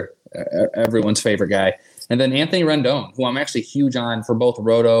monster, everyone's favorite guy. And then Anthony Rendon, who I'm actually huge on for both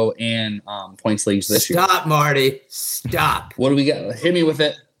Roto and points leagues this year. Stop, Marty. Stop. What do we got? Hit me with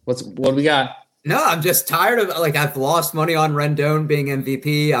it. What do we got? No, I'm just tired of I've lost money on Rendon being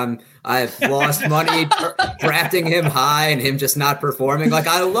MVP. I've lost money drafting him high and him just not performing.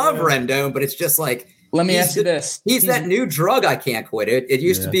 I love Rendon, but it's just let me ask you this: he's that new drug I can't quit. It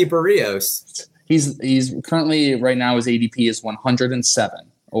used to be Barrios. He's currently right now his ADP is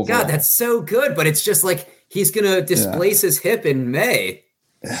 107 overall. God, that's so good, but it's just he's gonna displace his hip in May.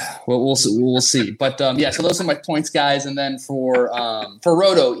 Well, we'll see. But so those are my points, guys. And then for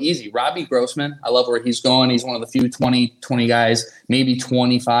Roto, easy. Robbie Grossman. I love where he's going. He's one of the few 20 guys, maybe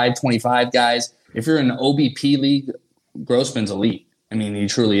 25 guys. If you're in an OBP league, Grossman's elite. I mean, he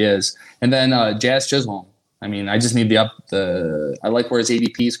truly is. And then Jazz Chisholm. I mean, I just need I like where his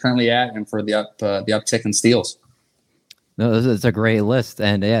ADP is currently at, and for the uptick in steals. No, it's a great list.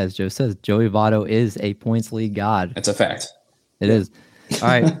 And as Joe says, Joey Votto is a points league god. It's a fact. It is. All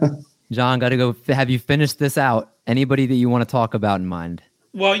right, John, got to go. Have you finished this out? Anybody that you want to talk about in mind?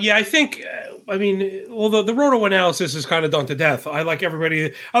 Well, yeah, I think, the Roto analysis is kind of done to death. I like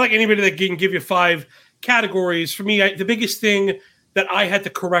anybody that can give you 5 categories. For me, the biggest thing that I had to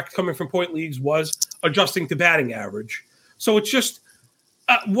correct coming from point leagues was adjusting to batting average. So it's just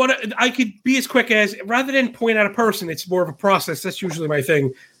what I could be as quick as, rather than point out a person, it's more of a process. That's usually my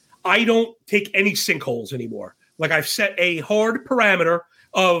thing. I don't take any sinkholes anymore. Like I've set a hard parameter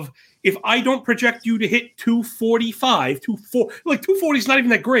of, if I don't project you to hit 245, 240 is not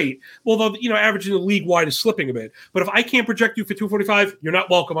even that great. Although, average in the league wide is slipping a bit. But if I can't project you for 245, you're not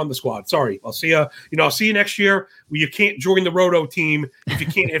welcome on the squad. Sorry. I'll see you. I'll see you next year. You can't join the Roto team if you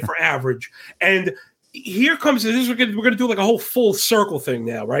can't hit for average. And here comes this. We're going to do like a whole full circle thing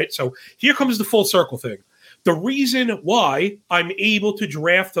now, right? So here comes the full circle thing. The reason why I'm able to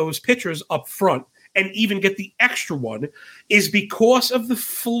draft those pitchers up front and even get the extra one is because of the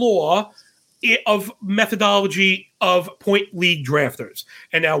flaw of methodology of point league drafters.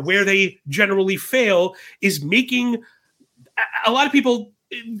 And now where they generally fail is making a lot of people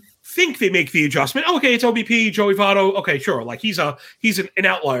think they make the adjustment. Oh, okay, it's OBP, Joey Votto. Okay, sure. Like he's an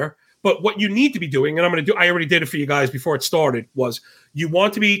outlier. But what you need to be doing, and I already did it for you guys before it started, was you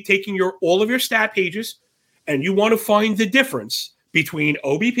want to be taking all of your stat pages and you want to find the difference between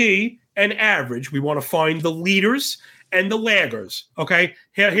OBP and average. We want to find the leaders and the laggers. Okay,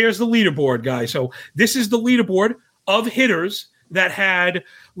 here's the leaderboard, guys. So this is the leaderboard of hitters that had,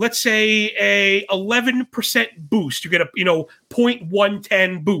 let's say, a 11% boost. You get a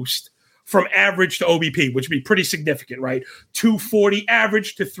 0.110 boost from average to OBP, which would be pretty significant, right? 240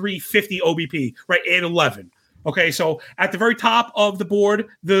 average to 350 OBP, right? At 11. Okay, so at the very top of the board,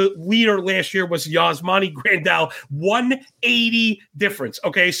 the leader last year was Yasmani Grandal, 180 difference.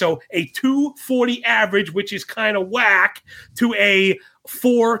 Okay, so a 240 average, which is kind of whack, to a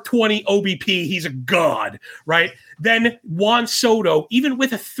 420 OBP. He's a god, right? Then Juan Soto, even with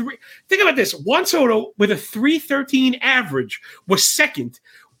think about this. Juan Soto with a 313 average was second,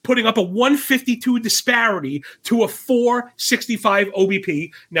 putting up a 152 disparity to a 465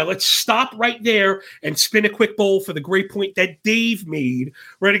 OBP. Now let's stop right there and spin a quick bowl for the great point that Dave made.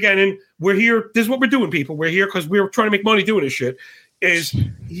 Right again, and we're here. This is what we're doing, people. We're here because we're trying to make money doing this shit. Is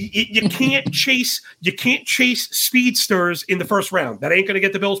you can't chase speedsters in the first round. That ain't going to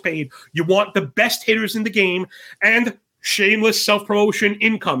get the bills paid. You want the best hitters in the game, and shameless self-promotion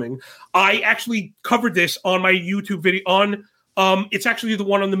incoming. I actually covered this on my YouTube video on. It's actually the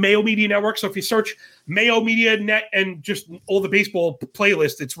one on the Mayo Media Network. So if you search Mayo Media Net and just all the baseball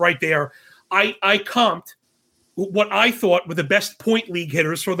playlists, it's right there. I comped what I thought were the best point league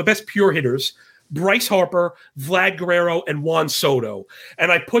hitters, or the best pure hitters: Bryce Harper, Vlad Guerrero, and Juan Soto.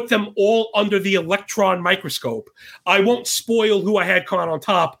 And I put them all under the electron microscope. I won't spoil who I had come out on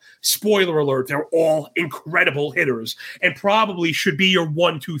top. Spoiler alert, they're all incredible hitters and probably should be your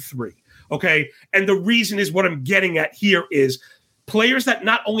 1, 2, 3. Okay, and the reason is what I'm getting at here is players that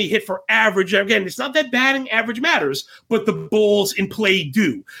not only hit for average. Again, it's not that batting average matters, but the balls in play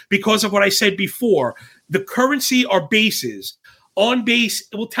do, because of what I said before. The currency are bases. On base,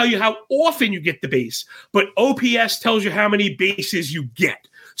 it will tell you how often you get the base, but OPS tells you how many bases you get.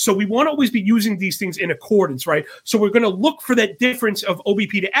 So we want to always be using these things in accordance, right? So we're going to look for that difference of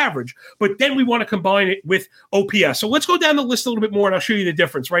OBP to average, but then we want to combine it with OPS. So let's go down the list a little bit more, and I'll show you the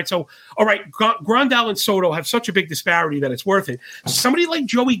difference, right? So, all right, Grandal and Soto have such a big disparity that it's worth it. Somebody like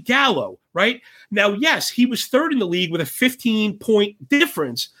Joey Gallo, right? Now, yes, he was third in the league with a 15-point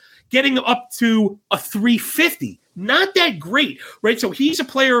difference, getting up to a 350. Not that great, right? So he's a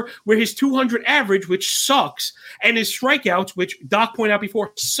player where his 200 average, which sucks, and his strikeouts, which Doc pointed out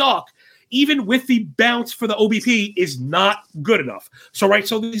before, suck, even with the bounce for the OBP, is not good enough. So, right,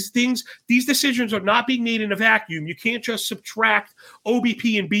 so these decisions are not being made in a vacuum. You can't just subtract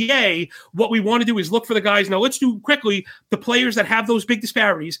OBP and BA. What we want to do is look for the guys. Now, let's do quickly the players that have those big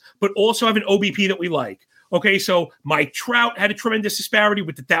disparities, but also have an OBP that we like. Okay, so Mike Trout had a tremendous disparity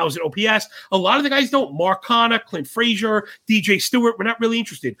with the 1,000 OPS. A lot of the guys don't. Mark Hanna, Clint Frazier, DJ Stewart, we're not really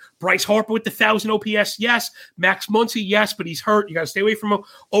interested. Bryce Harper with the 1,000 OPS, yes. Max Muncy, yes, but he's hurt. You got to stay away from him.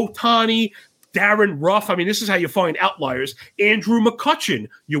 Ohtani, Darren Ruff. I mean, this is how you find outliers. Andrew McCutchen,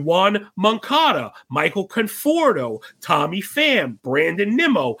 Yoan Moncada, Michael Conforto, Tommy Pham, Brandon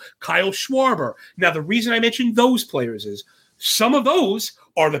Nimmo, Kyle Schwarber. Now, the reason I mentioned those players is some of those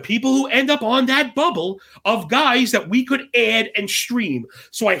are the people who end up on that bubble of guys that we could add and stream.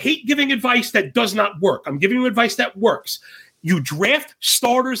 So I hate giving advice that does not work. I'm giving you advice that works. You draft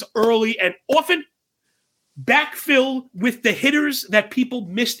starters early and often backfill with the hitters that people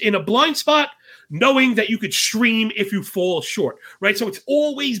missed in a blind spot, knowing that you could stream if you fall short, right? So it's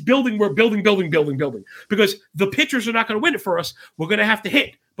always building. We're building, because the pitchers are not going to win it for us. We're going to have to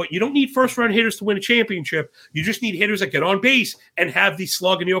hit. But you don't need first-round hitters to win a championship. You just need hitters that get on base and have the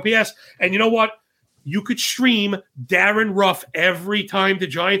slug and the OPS. And you know what? you could stream Darren Ruff every time the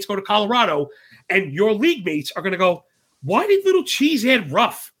Giants go to Colorado, and your league mates are going to go, why did Little Cheese add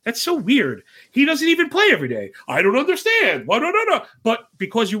Ruff? That's so weird. He doesn't even play every day. I don't understand. No. But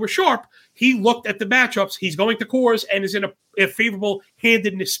because you were sharp, he looked at the matchups. He's going to Coors and is in a favorable hand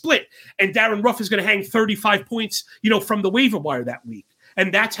in the split. And Darren Ruff is going to hang 35 points, from the waiver wire that week.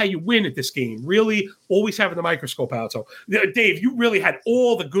 And that's how you win at this game. Really always having the microscope out. So, Dave, you really had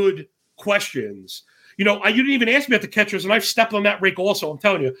all the good questions. You didn't even ask me about the catchers, and I've stepped on that rake also. I'm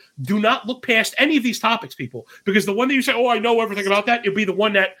telling you, do not look past any of these topics, people, because the one that you say, oh, I know everything about that, it'll be the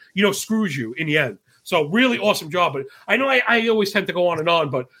one that, screws you in the end. So really awesome job. But I know I always tend to go on,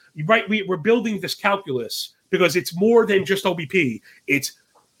 but we're building this calculus because it's more than just OBP. It's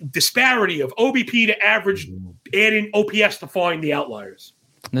disparity of OBP to average, adding OPS to find the outliers.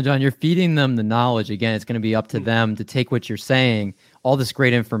 No, John, you're feeding them the knowledge. Again, it's going to be up to them to take what you're saying, all this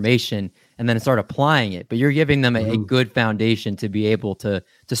great information, and then start applying it. But you're giving them a good foundation to be able to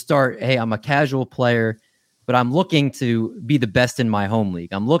start, hey, I'm a casual player, but I'm looking to be the best in my home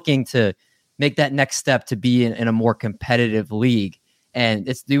league. I'm looking to make that next step to be in a more competitive league. And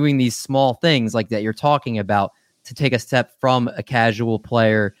it's doing these small things like that you're talking about to take a step from a casual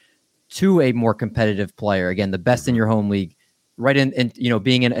player to a more competitive player. Again, the best in your home league, right in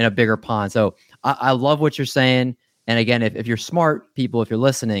being in a bigger pond. So I love what you're saying. And again, if you're smart people, if you're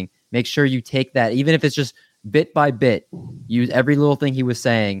listening, make sure you take that, even if it's just bit by bit, use every little thing he was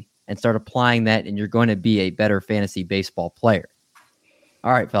saying and start applying that, and you're going to be a better fantasy baseball player.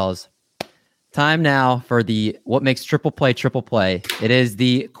 All right, fellas. Time now for the what makes triple play. It is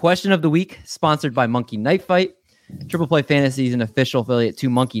the question of the week, sponsored by Monkey Knife Fight. Triple Play Fantasy is an official affiliate to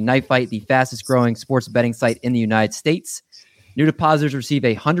Monkey Knife Fight, the fastest growing sports betting site in the United States. New depositors receive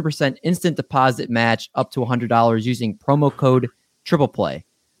a 100% instant deposit match up to $100 using promo code Triple Play.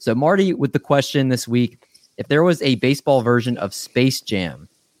 So, Marty, with the question this week, if there was a baseball version of Space Jam,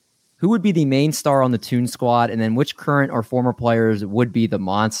 who would be the main star on the Toon Squad, and then which current or former players would be the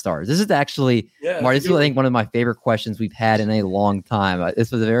Monstars? This is actually, Marty, this is, I think, one of my favorite questions we've had in a long time.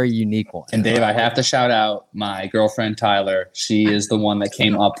 This was a very unique one. And Dave, I have to shout out my girlfriend, Tyler. She is the one that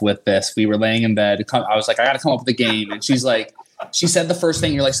came up with this. We were laying in bed. I was like, I got to come up with a game. And she's like, she said the first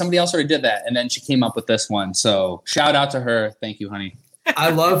thing. You're like, somebody else already did that. And then she came up with this one. So shout out to her. Thank you, honey.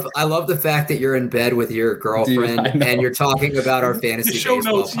 I love the fact that you're in bed with your girlfriend and you're talking about our fantasy show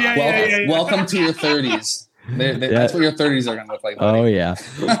baseball. Notes. Yeah. Welcome to your 30s. That's what your 30s are going to look like, buddy. Oh, yeah.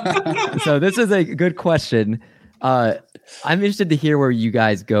 So this is a good question. I'm interested to hear where you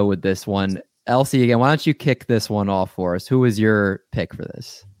guys go with this one. Elsie, again, why don't you kick this one off for us? Who was your pick for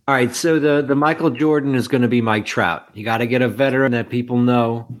this? All right, so the Michael Jordan is going to be Mike Trout. You got to get a veteran that people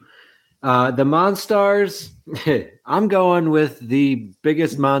know. The Monstars, I'm going with the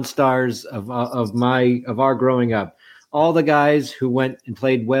biggest Monstars of our growing up. All the guys who went and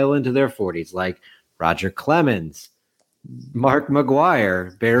played well into their 40s, like Roger Clemens, Mark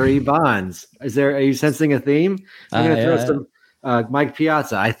McGuire, Barry Bonds. Are you sensing a theme? I'm going to throw some Mike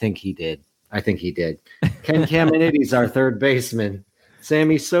Piazza. I think he did. Ken Caminides, our third baseman.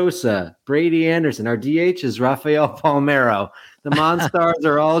 Sammy Sosa, Brady Anderson. Our DH is Rafael Palmeiro. The Monstars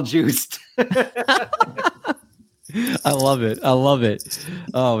are all juiced. I love it.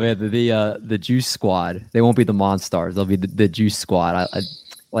 Oh man, the Juice Squad. They won't be the Monstars. They'll be the Juice Squad. I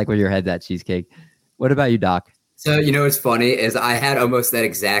like where your head's at, Cheesecake. What about you, Doc? So what's funny is I had almost that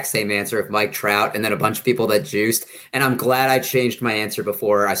exact same answer of Mike Trout and then a bunch of people that juiced. And I'm glad I changed my answer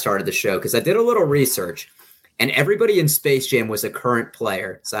before I started the show because I did a little research. And everybody in Space Jam was a current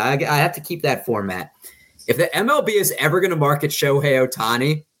player. So I have to keep that format. If the MLB is ever going to market Shohei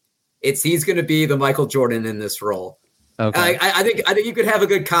Ohtani, he's going to be the Michael Jordan in this role. Okay. I think you could have a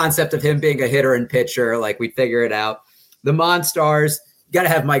good concept of him being a hitter and pitcher. Like we figure it out. The Monstars, you got to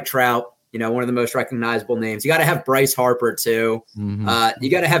have Mike Trout, one of the most recognizable names. You got to have Bryce Harper too. Mm-hmm.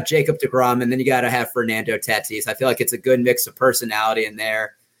 You got to have Jacob deGrom, and then you got to have Fernando Tatis. I feel like it's a good mix of personality in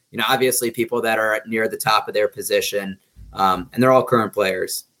there. Obviously people that are near the top of their position, and they're all current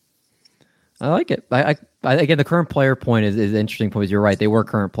players. I like it. I again, the current player point is an interesting point. You're right. They were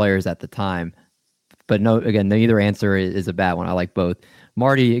current players at the time, but neither answer is a bad one. I like both.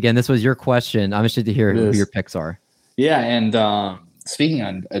 Marty, again, this was your question. I'm interested to hear who your picks are. Yeah. And speaking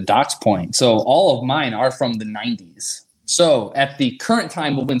on Doc's point, so all of mine are from the 90s. So at the current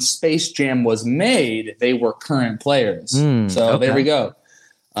time when Space Jam was made, they were current players. There we go.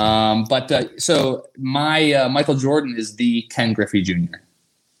 So my Michael Jordan is the Ken Griffey Jr.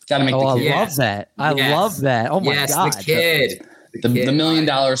 Got to make the kid. I love that. I love that. Oh my God. the kid. The $1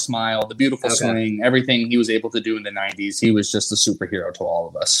 million smile, the beautiful swing, everything he was able to do in the 90s. He was just a superhero to all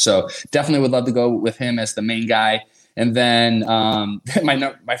of us. So definitely would love to go with him as the main guy. And then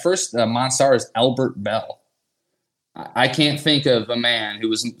my first Monstar is Albert Bell. I can't think of a man who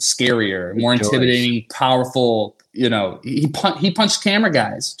was scarier, more intimidating, powerful. You know, he punched camera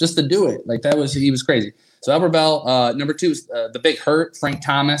guys just to do it. Like he was crazy. So Albert Bell. Number 2 is the Big Hurt, Frank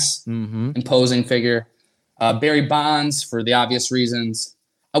Thomas, imposing figure. Barry Bonds for the obvious reasons.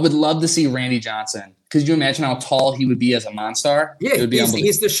 I would love to see Randy Johnson. Could you imagine how tall he would be as a Monstar? Yeah,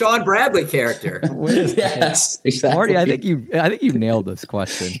 he's the Sean Bradley character. Yes, exactly. Marty, I think you nailed this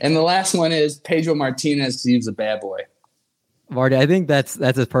question. And the last one is Pedro Martinez because he was a bad boy. Marty, I think that's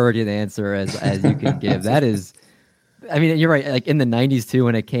as perfect an answer as you can give. That is, I mean, you're right. Like in the 90s too,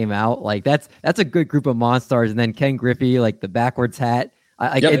 when it came out, like that's a good group of Monstars. And then Ken Griffey, like the backwards hat.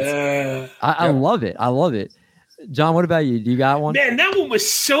 I love it. I love it. John, what about you? Do you got one? Man, that one was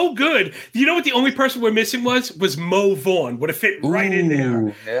so good. You know what the only person we're missing was Mo Vaughn. Would have fit right in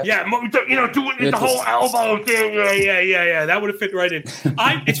there. Yeah, doing the whole elbow thing. Yeah. That would have fit right in.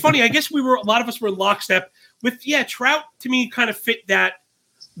 It's funny. I guess a lot of us were in lockstep with, Trout to me kind of fit that,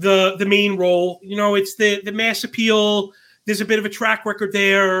 the main role. You know, it's the mass appeal. There's a bit of a track record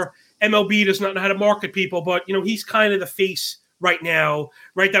there. MLB does not know how to market people, but, he's kind of the face right now,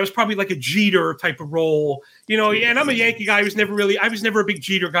 right? That was probably like a Jeter type of role, and I'm a Yankee guy. I was never a big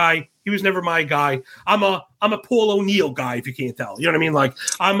Jeter guy. He was never my guy. I'm a Paul O'Neill guy, if you can't tell. You know what I mean? Like,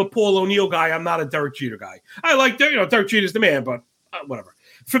 I'm a Paul O'Neill guy. I'm not a Derek Jeter guy. I like, Derek Jeter's the man, but whatever.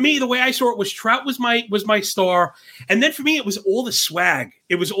 For me, the way I saw it was Trout was my star. And then for me, it was all the swag.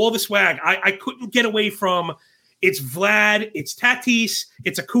 I couldn't get away from it's Vlad, it's Tatis,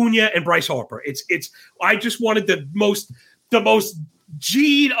 it's Acuna, and Bryce Harper. I just wanted the most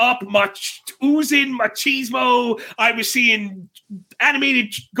G'd up, oozing machismo. I was seeing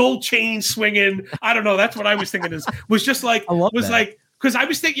animated gold chains swinging. I don't know. That's what I was thinking. Because I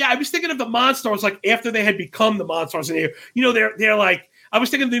was thinking of the Monstars like after they had become the Monstars, and they're like. I was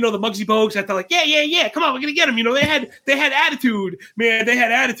thinking, the Muggsy Bogues that they're like, yeah, come on, we're gonna get them. They had attitude, man. They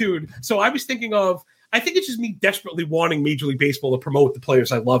had attitude. So I was thinking of. I think it's just me desperately wanting Major League Baseball to promote the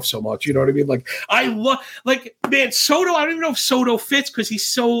players I love so much. You know what I mean? Like I love, man, Soto. I don't even know if Soto fits because he's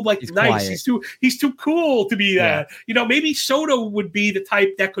so he's nice. Quiet. He's too cool to be that. Maybe Soto would be the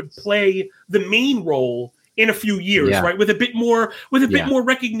type that could play the main role in a few years, right? With a bit more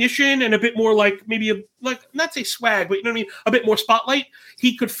recognition and a bit more not say swag, but you know what I mean? A bit more spotlight.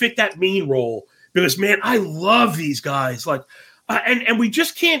 He could fit that main role because, man, I love these guys. And we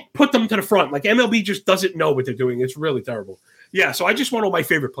just can't put them to the front. Like MLB just doesn't know what they're doing. It's really terrible. Yeah, so I just want all my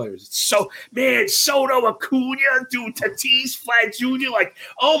favorite players. Soto, Acuna, dude, Tatis, Vlad Jr. Like,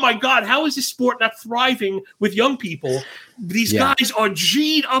 oh my God, how is this sport not thriving with young people? These guys are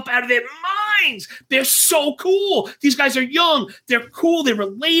G'd up out of their minds. They're so cool. These guys are young. They're cool. They're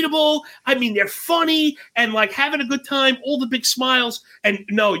relatable. I mean, they're funny and having a good time. All the big smiles. And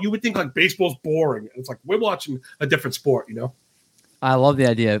no, you would think baseball's boring. It's like we're watching a different sport, I love the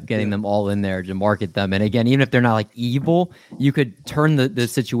idea of getting them all in there to market them. And again, even if they're not evil, you could turn the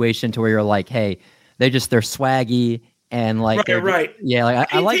situation to where you're like, hey, they're swaggy and right. Yeah,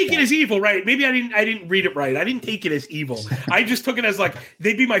 I like take it as evil, right? Maybe I didn't read it right. I didn't take it as evil. I just took it as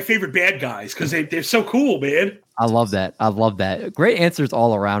they'd be my favorite bad guys because they're so cool, man. I love that. Great answers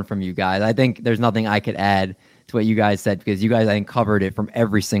all around from you guys. I think there's nothing I could add to what you guys said because you guys, I think, covered it from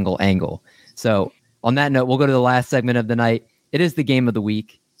every single angle. So on that note, we'll go to the last segment of the night. It is the game of the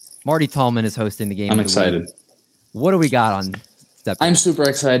week. Marty Tallman is hosting the game. I'm of the excited. Week. What do we got on step? I'm super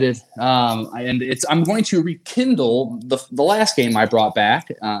excited. I'm going to rekindle the last game I brought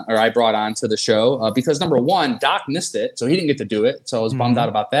back, or I brought on to the show because number one, Doc missed it, so he didn't get to do it. So I was bummed out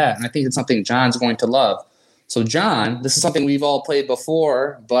about that. And I think it's something John's going to love. So John, this is something we've all played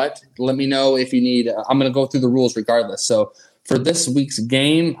before, but let me know if you need. I'm going to go through the rules regardless. So for this week's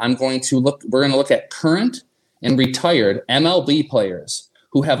game, we're going to look at current and retired MLB players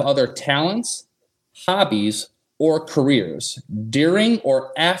who have other talents, hobbies, or careers during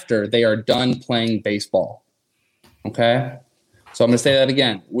or after they are done playing baseball. Okay? So I'm going to say that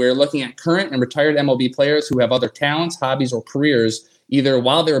again. We're looking at current and retired MLB players who have other talents, hobbies, or careers either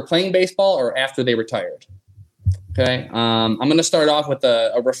while they were playing baseball or after they retired. Okay? I'm going to start off with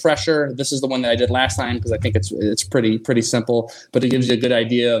a refresher. This is the one that I did last time because I think it's pretty simple, but it gives you a good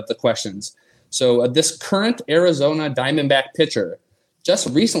idea of the questions. So this current Arizona Diamondback pitcher just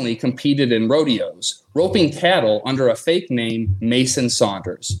recently competed in rodeos, roping cattle under a fake name, Mason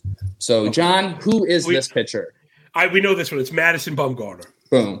Saunders. So, John, who is this pitcher? We know this one. It's Madison Bumgarner.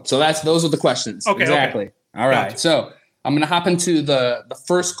 Boom. So those are the questions. Okay. Exactly. Okay. All right. Gotcha. So I'm going to hop into the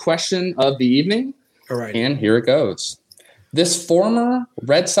first question of the evening. All right. And here it goes. This former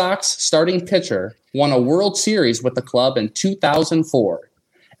Red Sox starting pitcher won a World Series with the club in 2004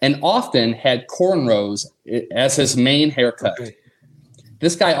 and often had cornrows as his main haircut. Okay.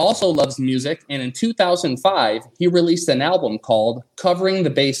 This guy also loves music, and in 2005, he released an album called Covering the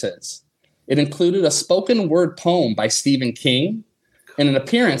Bases. It included a spoken word poem by Stephen King and an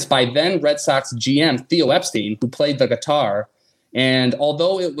appearance by then Red Sox GM Theo Epstein, who played the guitar. And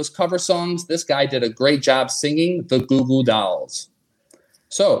although it was cover songs, this guy did a great job singing the Goo Goo Dolls.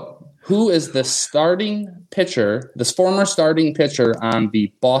 So, who is the starting pitcher, this former starting pitcher on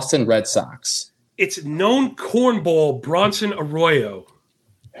the Boston Red Sox? It's known cornball Bronson Arroyo.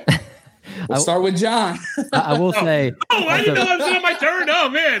 We'll start with John. I will say. Oh, I didn't know that was on my turn. Oh,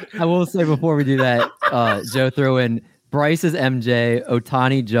 man. I will say before we do that, Joe threw in Bryce is MJ,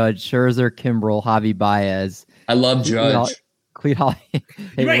 Ohtani, Judge, Scherzer, Kimbrel, Javi Baez. I love Judge. Cleat Holly.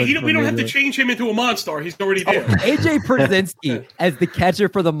 Right, we don't have to change him into a Monstar. He's already there. AJ Przinsky as the catcher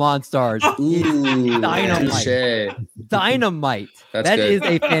for the Monstars. Ooh, dynamite. Dynamite. That is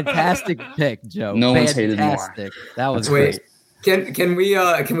a fantastic pick, Joe. No one's hated more. That was great. Can we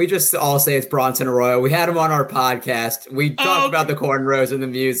just all say it's Bronson Arroyo? We had him on our podcast. We talked about the cornrows and the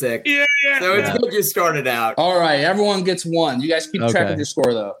music. Yeah. So it's good you started out. All right, everyone gets one. You guys keep track of your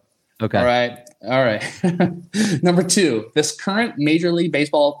score, though. Okay. All right. Number 2, this current Major League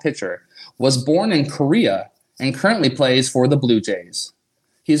Baseball pitcher was born in Korea and currently plays for the Blue Jays.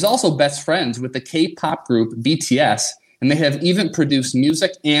 He's also best friends with the K-pop group BTS, and they have even produced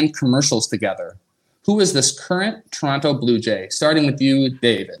music and commercials together. Who is this current Toronto Blue Jay? Starting with you,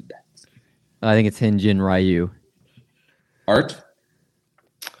 David. I think it's Hyun-Jin Ryu. Art?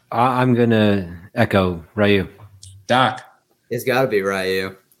 I'm going to echo Ryu. Doc? It's got to be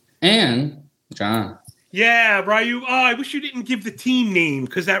Ryu. And John. Yeah, Ryu. Oh, I wish you didn't give the team name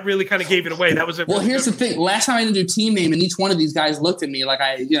because that really kind of gave it away. That was well. Here's the thing. Last time I didn't do team name, and each one of these guys looked at me like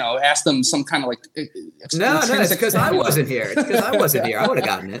I, asked them some kind of like. No, it's because I wasn't here. It's because I wasn't here. I would have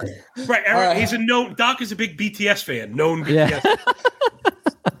gotten it. Right, Eric. Right. He's a known. Doc is a big BTS fan. Known BTS.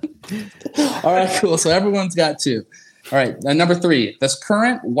 Yeah. All right, cool. So everyone's got 2. All right, number 3. This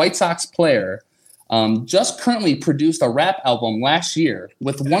current White Sox player. Just currently produced a rap album last year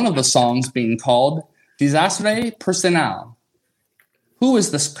with one of the songs being called Desastre Personal. Who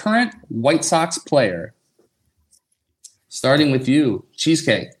is this current White Sox player? Starting with you,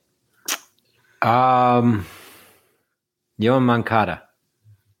 Cheesecake. Yoan Moncada.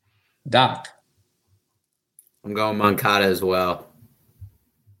 Doc. I'm going Moncada as well.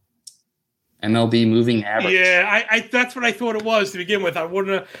 MLB moving average. Yeah, I that's what I thought it was to begin with. I would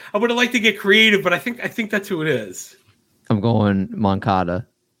have liked to get creative, but I think that's who it is. I'm going Moncada.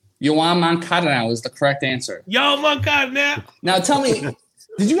 Yoan Moncada now is the correct answer. Yo, Moncada now. Now tell me,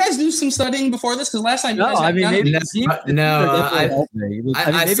 did you guys do some studying before this? Because last time you guys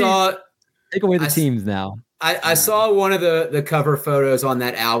I saw. Take away the teams now. I saw one of the cover photos on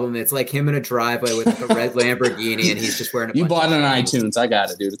that album. It's like him in a driveway with a red Lamborghini, and he's just wearing. You bought it on iTunes. I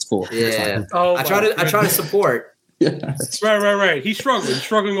got it, dude. It's cool. Yeah. I try to support. Yeah. Right. He's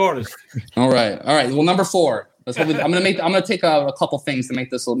struggling artist. All right. Well, number 4. I'm gonna take a couple things to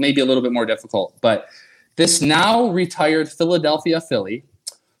make this maybe a little bit more difficult. But this now retired Philadelphia Philly,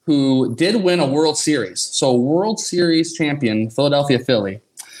 who did win a World Series, so World Series champion Philadelphia Philly.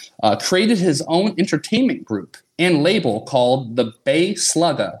 Created his own entertainment group and label called the Bay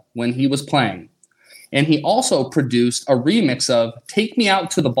Slugga when he was playing. And he also produced a remix of Take Me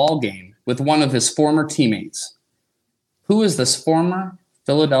Out to the Ball Game with one of his former teammates. Who is this former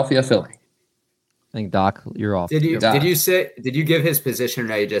Philadelphia Philly? I think Doc, you're off. Did you give his position or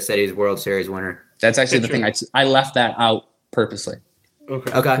no, you just said he's World Series winner? That's actually the thing. I left that out purposely.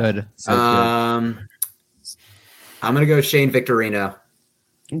 Okay. Good. I'm going to go Shane Victorino.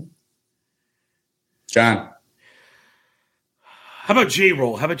 John. How about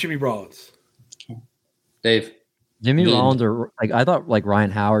J-Roll? How about Jimmy Rollins? Dave. Jimmy Rollins, or I thought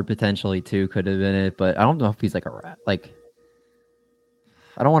Ryan Howard potentially too could have been it, but I don't know if he's I don't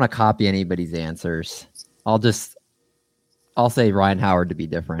want to copy anybody's answers. I'll say Ryan Howard to be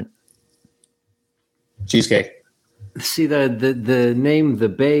different. Cheesecake. See the name, the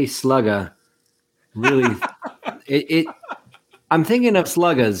Bay Slugga, really. I'm thinking of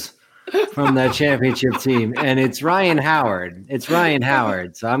Sluggas from that championship team, and it's Ryan Howard.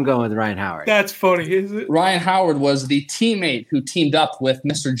 So I'm going with Ryan Howard. That's funny, is it? Ryan Howard was the teammate who teamed up with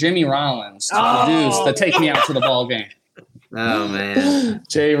Mr. Jimmy Rollins to produce the Take Me Out to the Ball Game. Oh man,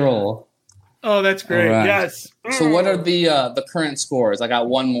 J-Roll. Oh, that's great. Right. Yes. So what are the current scores? I got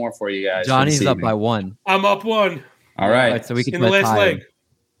one more for you guys. Johnny's up by 1. I'm up 1. All right. So we can in the last leg.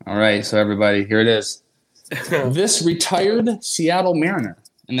 All right. So everybody, here it is. This retired Seattle Mariner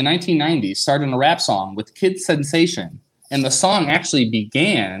in the 1990s started a rap song with Kid Sensation, and the song actually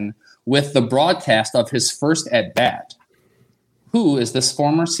began with the broadcast of his first at-bat. Who is this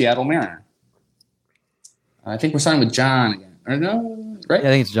former Seattle Mariner? I think we're starting with John again. Or no, right? Yeah,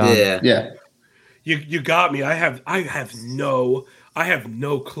 I think it's John. Yeah. You got me. I have no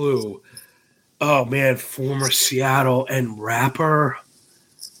clue. Oh man, former Seattle and rapper.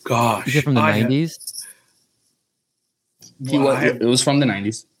 Gosh, Is it from the 90s? It was from the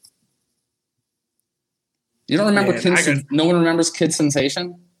 90s. You don't remember no one remembers Kid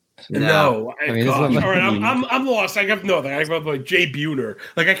Sensation? No. I mean, all right, I'm lost. I have nothing. I have like Jay Buhner.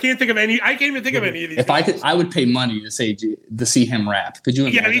 Like I can't think of any. I can't even think of any of these. If I could, I would pay money to see him rap. Could you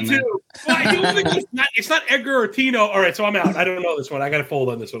imagine? Yeah, me too. Well, I don't think it's not Edgar or Tino. All right, so I'm out. I don't know this one. I got to fold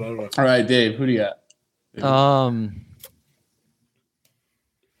on this one. I don't know. All right, Dave, who do you got?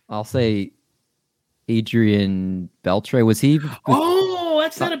 I'll say Adrian Beltre. Was he? Oh,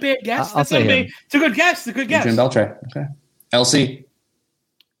 that's not a bad guess. I'll say him. It's a good guess. It's a good guess. Adrian Beltre. Okay. LC.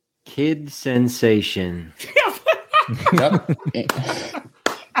 Kid Sensation. Yep.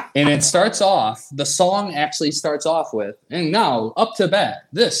 And it starts off, the song actually starts off with, and now up to bat,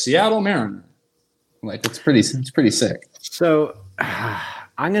 this Seattle Mariner. Like it's pretty sick. So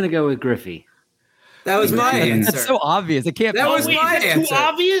I'm gonna go with Griffey. That was my answer. That's so obvious. It can't. That was Wait, my is that answer. too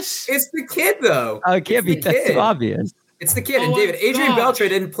obvious? It's the kid, though. Oh, it can't be. That's so obvious. It's the kid. And Oh, David, Adrian gosh. Beltre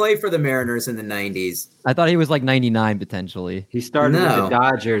didn't play for the Mariners in the 90s. I thought he was like 99 potentially. He started with No. the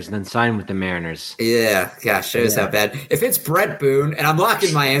Dodgers and then signed with the Mariners. Yeah, gosh, shows how bad. If it's Brett Boone, and I'm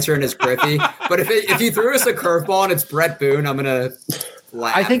locking my answer in as Griffey, but if you threw us a curveball and it's Brett Boone, I'm gonna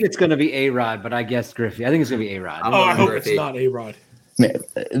laugh. I think it's going to be A-Rod, but I guessed Griffey. I think it's going to be A-Rod. I'm Oh, I going hope it's Griffey. not A-Rod.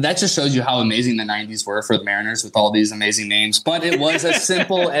 That just shows you how amazing the 90s were for the Mariners with all these amazing names. But it was as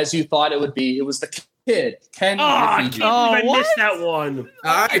simple as you thought it would be. It was the kid, Ken I Griffey Jr. can't believe I missed that one.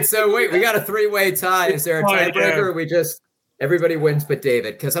 All right, so wait, we got a three-way tie. Is there a Right, tiebreaker? yeah. Or we just everybody wins but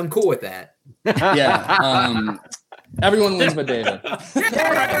David? Because I'm cool with that. Yeah. Everyone wins but David. Yay!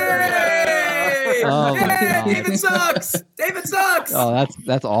 Oh, my Yay! God. David sucks. David sucks. Oh,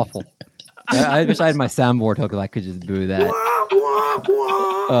 that's awful. I wish I had my soundboard hook. I could just boo that.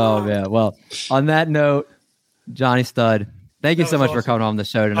 Oh man. Well, on that note, Johnny Stud, thank you That so was much for awesome. coming on the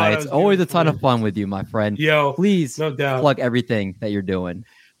show Oh, tonight. that It's was always a beautiful. ton of fun with you, my friend. Yo, Please no doubt. plug everything that you're doing.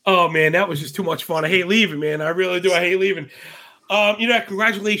 Oh man, that was just too much fun. I hate leaving, man. I really do. I hate leaving.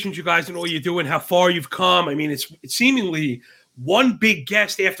 Congratulations, you guys, on all you're doing. How far you've come. I mean, it's seemingly one big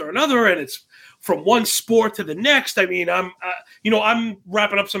guest after another, and it's from one sport to the next. I mean, I'm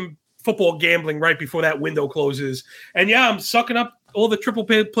wrapping up some football gambling right before that window closes, and yeah, I'm sucking up all the triple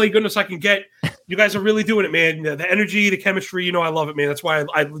play goodness I can get. You guys are really doing it, man. The energy, the chemistry, I love it, man. That's why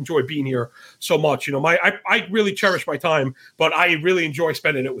I enjoy being here so much. I really cherish my time, but I really enjoy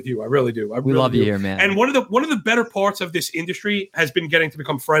spending it with you. I really do. We love you here, man. And one of the better parts of this industry has been getting to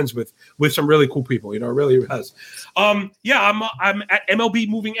become friends with some really cool people. It really has. I'm at MLB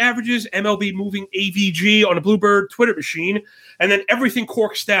Moving Averages, MLB Moving AVG on a Bluebird Twitter machine, and then everything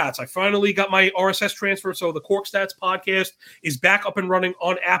Cork Stats. I finally got my RSS transfer, so the Cork Stats podcast is back up and running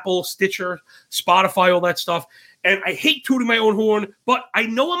on Apple, Stitcher, Spotify, all that stuff. And I hate tooting my own horn, but I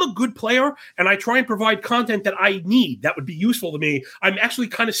know I'm a good player, and I try and provide content that I need that would be useful to me. I'm actually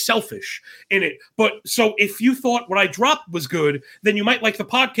kind of selfish in it. But so if you thought what I dropped was good, then you might like the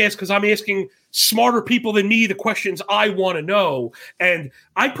podcast because I'm asking smarter people than me the questions I want to know. And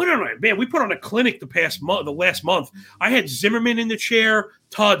we put on a clinic the last month. I had Zimmerman in the chair,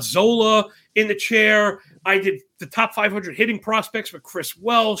 Todd Zola in the chair. I did the top 500 hitting prospects with Chris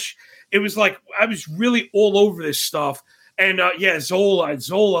Welsh. It was like I was really all over this stuff. And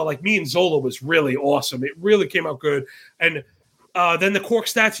Zola, like me and Zola was really awesome. It really came out good. And then the Cork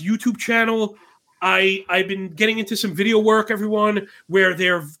Stats YouTube channel, I've been getting into some video work, everyone, where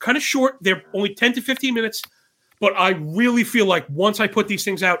they're kind of short. They're only 10 to 15 minutes. But I really feel like once I put these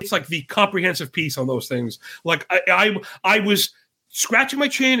things out, it's like the comprehensive piece on those things. Like I was scratching my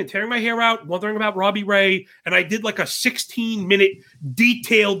chin and tearing my hair out, wondering about Robbie Ray, and I did like a 16-minute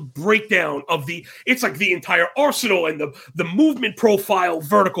detailed breakdown of it's like the entire arsenal and the movement profile,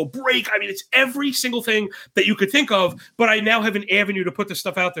 vertical break. I mean, it's every single thing that you could think of, but I now have an avenue to put this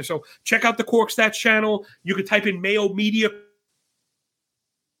stuff out there. So check out the Cork Stats channel. You could type in Mayo Media.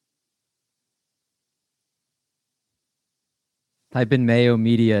 Type in Mayo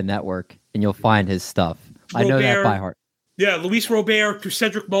Media Network and you'll find his stuff. I know that by heart. Yeah, Luis Robert to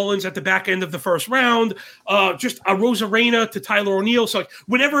Cedric Mullins at the back end of the first round. Just a Rosarena to Tyler O'Neill. So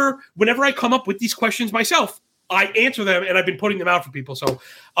whenever I come up with these questions myself, I answer them, and I've been putting them out for people. So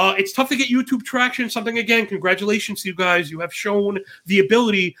it's tough to get YouTube traction. Something, again, congratulations to you guys. You have shown the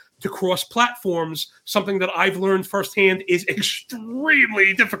ability to cross platforms, something that I've learned firsthand is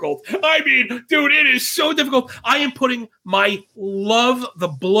extremely difficult. I mean, dude, it is so difficult. I am putting my love, the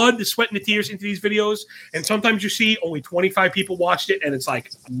blood, the sweat, and the tears into these videos. And sometimes you see only 25 people watched it, and it's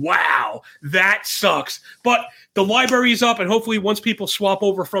like, wow, that sucks. But the library is up, and hopefully once people swap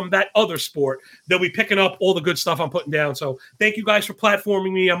over from that other sport, they'll be picking up all the good stuff I'm putting down. So thank you guys for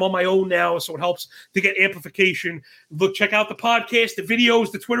platforming me. I'm on my own now, so it helps to get amplification. Look, check out the podcast, the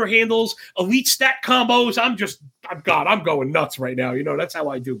videos, the Twitter handles, elite stat combos. I'm going nuts right now. You know, that's how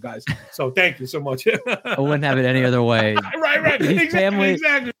I do, guys. So thank you so much. I wouldn't have it any other way. Right.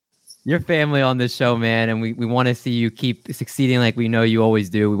 Exactly. Your family on this show, man, and we want to see you keep succeeding like we know you always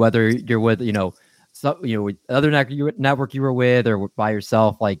do, whether you're with, with other network you were with or by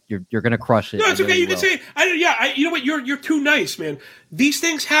yourself, like you're gonna crush it. No, it's okay. You can say, you know what? You're too nice, man. These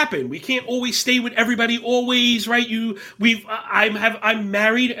things happen. We can't always stay with everybody always, right? I'm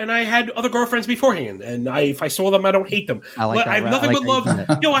married and I had other girlfriends beforehand, and if I saw them, I don't hate them. I have nothing but love.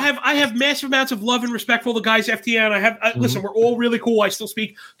 I have massive amounts of love and respect for all the guys at FTN. Listen, we're all really cool. I still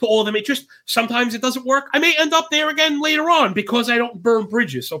speak to all of them. It just sometimes it doesn't work. I may end up there again later on because I don't burn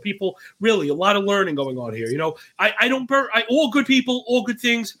bridges. So people really a lot of learning going on here. I don't burn. All good people, all good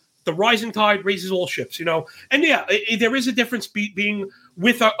things. The rising tide raises all ships, And there is a difference being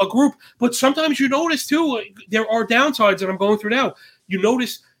with a group, but sometimes you notice too, there are downsides that I'm going through now. You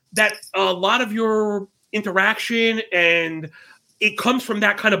notice that a lot of your interaction and it comes from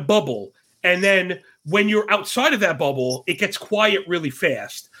that kind of bubble. And then when you're outside of that bubble, it gets quiet really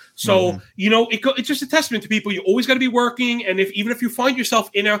fast. So, it's just a testament to people. You always got to be working. And even if you find yourself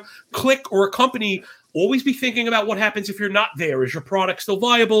in a clique or a company, always be thinking about what happens if you're not there. Is your product still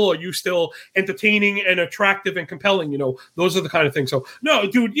viable? Are you still entertaining and attractive and compelling? Those are the kind of things. So, no,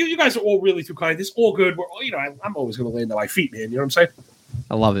 dude, you guys are all really too kind. It's all good. I'm always going to land on my feet, man. You know what I'm saying?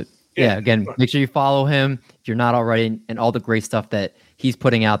 I love it. Yeah. Again, make sure you follow him if you're not already, and all the great stuff that he's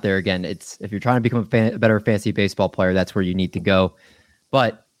putting out there. Again, if you're trying to become a better fantasy baseball player, that's where you need to go.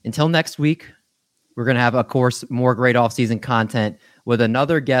 But until next week, we're going to have, of course, more great off-season content with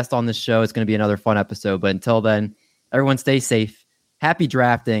another guest on the show. It's going to be another fun episode. But until then, everyone stay safe. Happy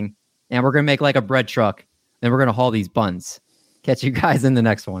drafting. And we're going to make like a bread truck. Then we're going to haul these buns. Catch you guys in the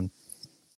next one.